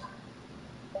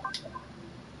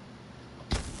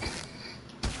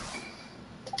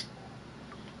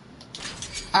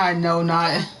 I know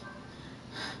not.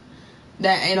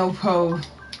 That ain't no pro.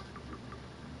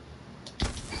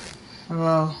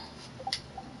 Well.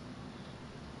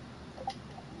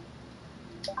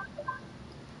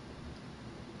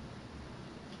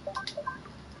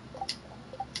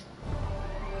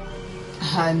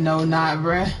 I know not,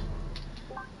 bruh.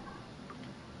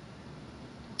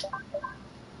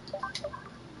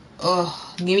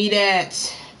 Oh, give me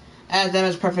that. Add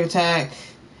damage, perfect attack.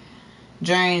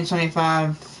 Drain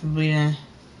 25, bleeding.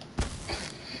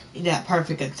 Need that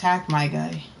perfect attack, my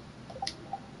guy.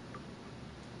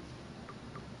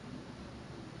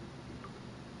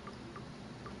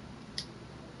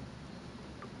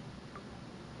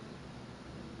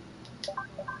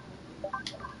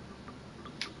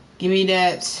 Give me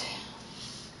that.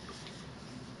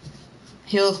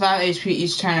 Heals 5 HP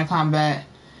each turn of combat.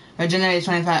 Regenerates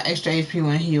 25 extra HP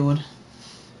when healed.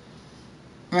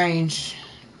 Range.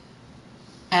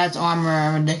 Adds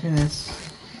armor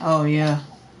ridiculous. Oh yeah.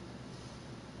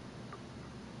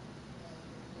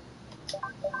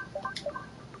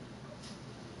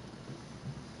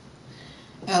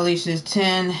 Unleashes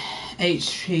 10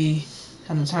 HP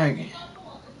on the target.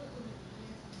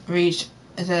 Reach.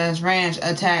 It says range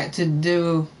attack to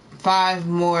do 5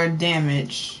 more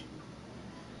damage.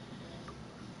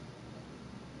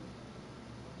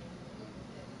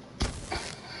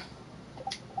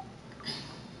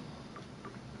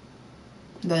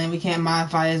 Then we can't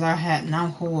modify as our hat, and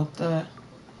I'm cool with that.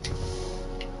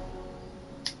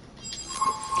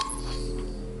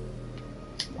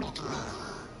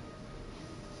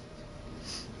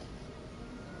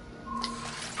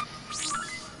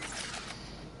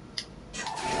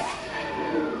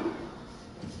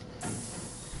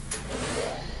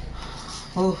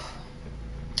 Oof.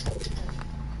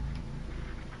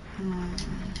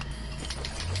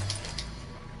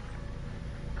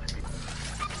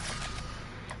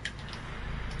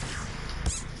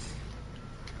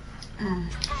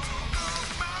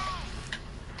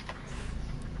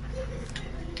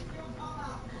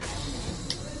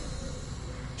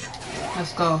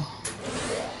 Let's go.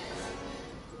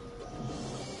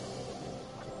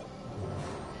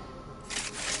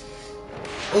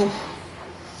 Oof.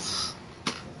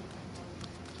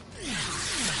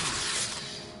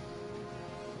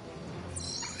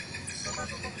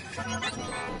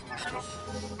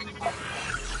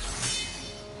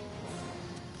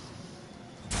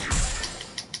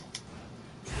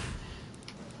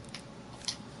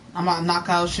 I'm about to knock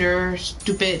out your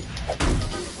stupid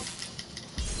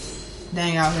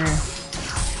dang out here.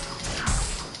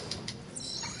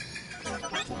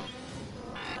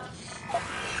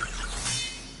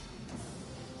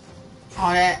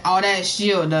 All that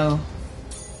shield though.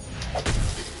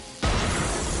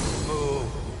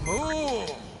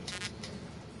 Move.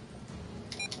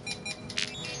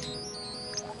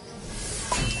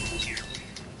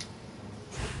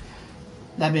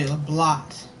 That bit was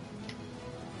blocked.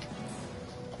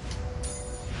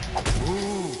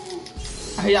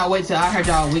 I heard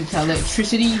y'all weak to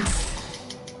electricity.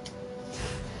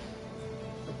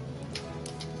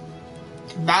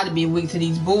 About to be weak to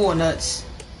these bull nuts.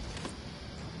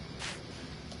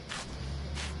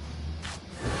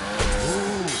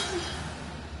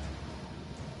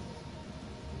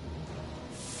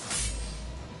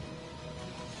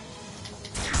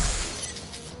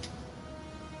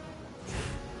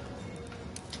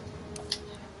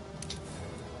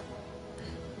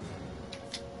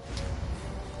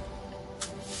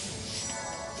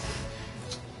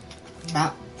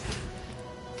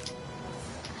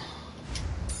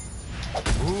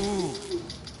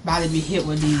 About to be hit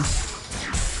with these.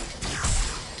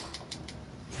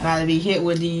 About to be hit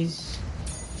with these.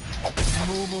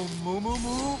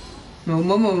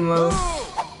 Moo.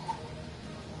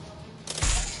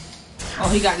 Oh,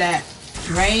 he got that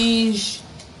range.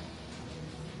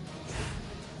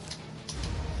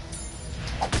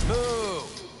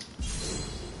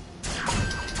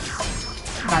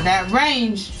 Got that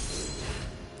range.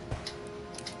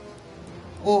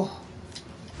 Oh.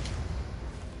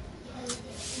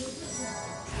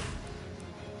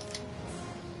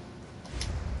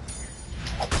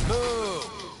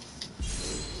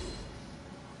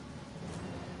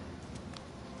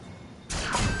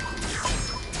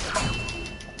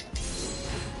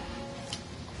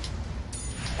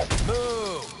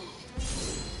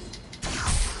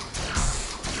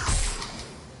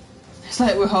 It's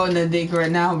like we're holding a dick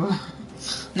right now, bro.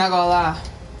 Not gonna lie.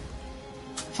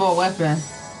 Full weapon.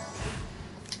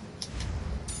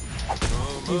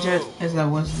 It's that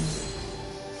one.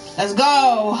 Let's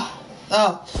go!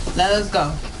 Oh, let us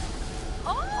go.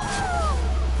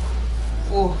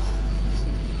 Oh,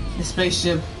 the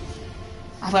spaceship.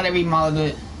 I thought I remodeled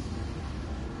it.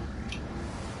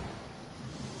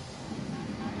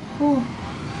 Ooh.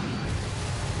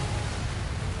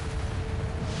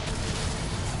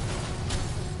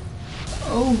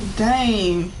 Oh,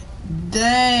 dang.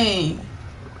 Dang.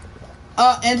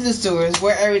 Into the sewers,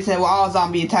 where all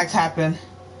zombie attacks happen.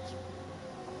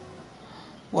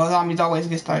 Well, zombies always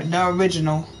get started. The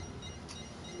original.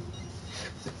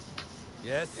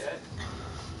 Yes?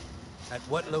 At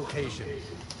what location?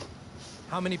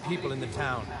 How many people in the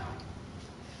town?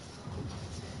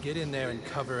 Get in there and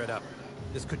cover it up.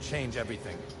 This could change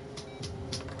everything.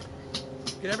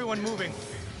 Get everyone moving.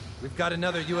 We've got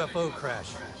another UFO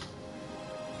crash.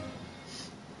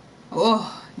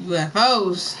 Oh,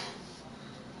 UFOs.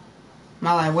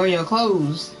 My life, wear your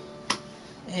clothes.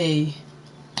 Hey.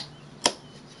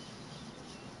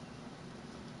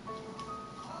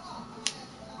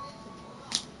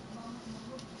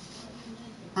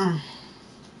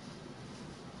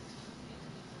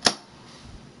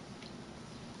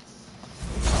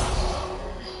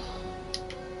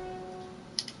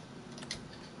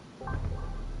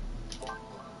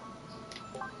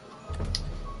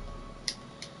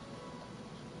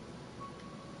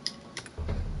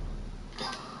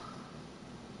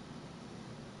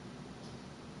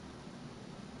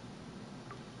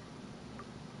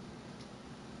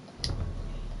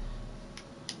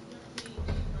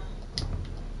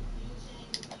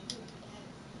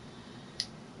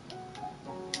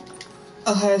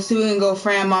 Okay, so we can go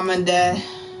friend mom and dad.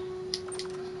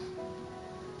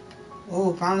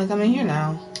 Oh, finally coming here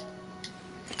now.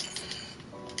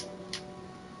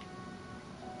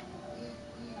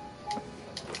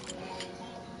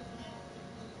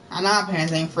 I know our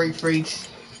parents ain't freaks.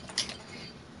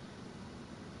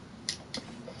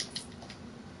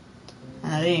 I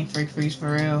know they ain't freaks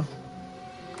for real.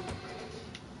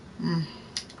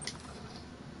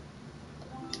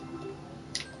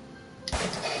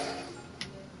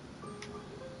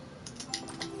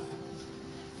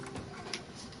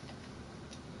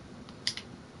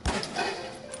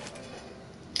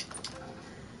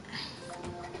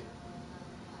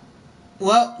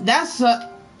 Well, that's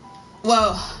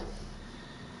well,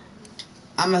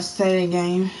 I'm gonna say the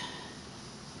game.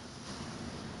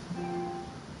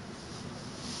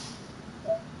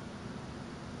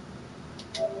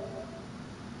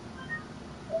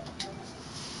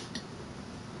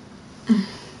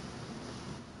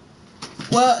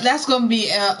 Well, that's gonna be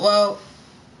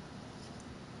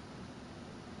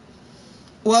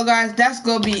well guys, that's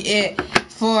gonna be it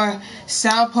for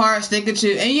South Park Sticker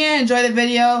 2. And you enjoyed the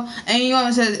video, and you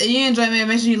want to say you enjoyed it,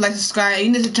 make sure you like, subscribe.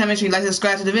 You need to make sure you like,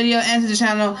 subscribe to the video and to the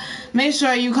channel. Make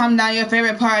sure you comment down your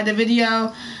favorite part of the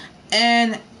video,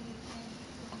 and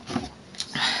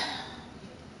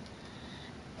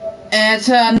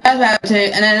until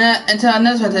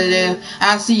another video,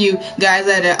 I'll see you guys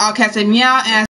later. I'll catch a meow and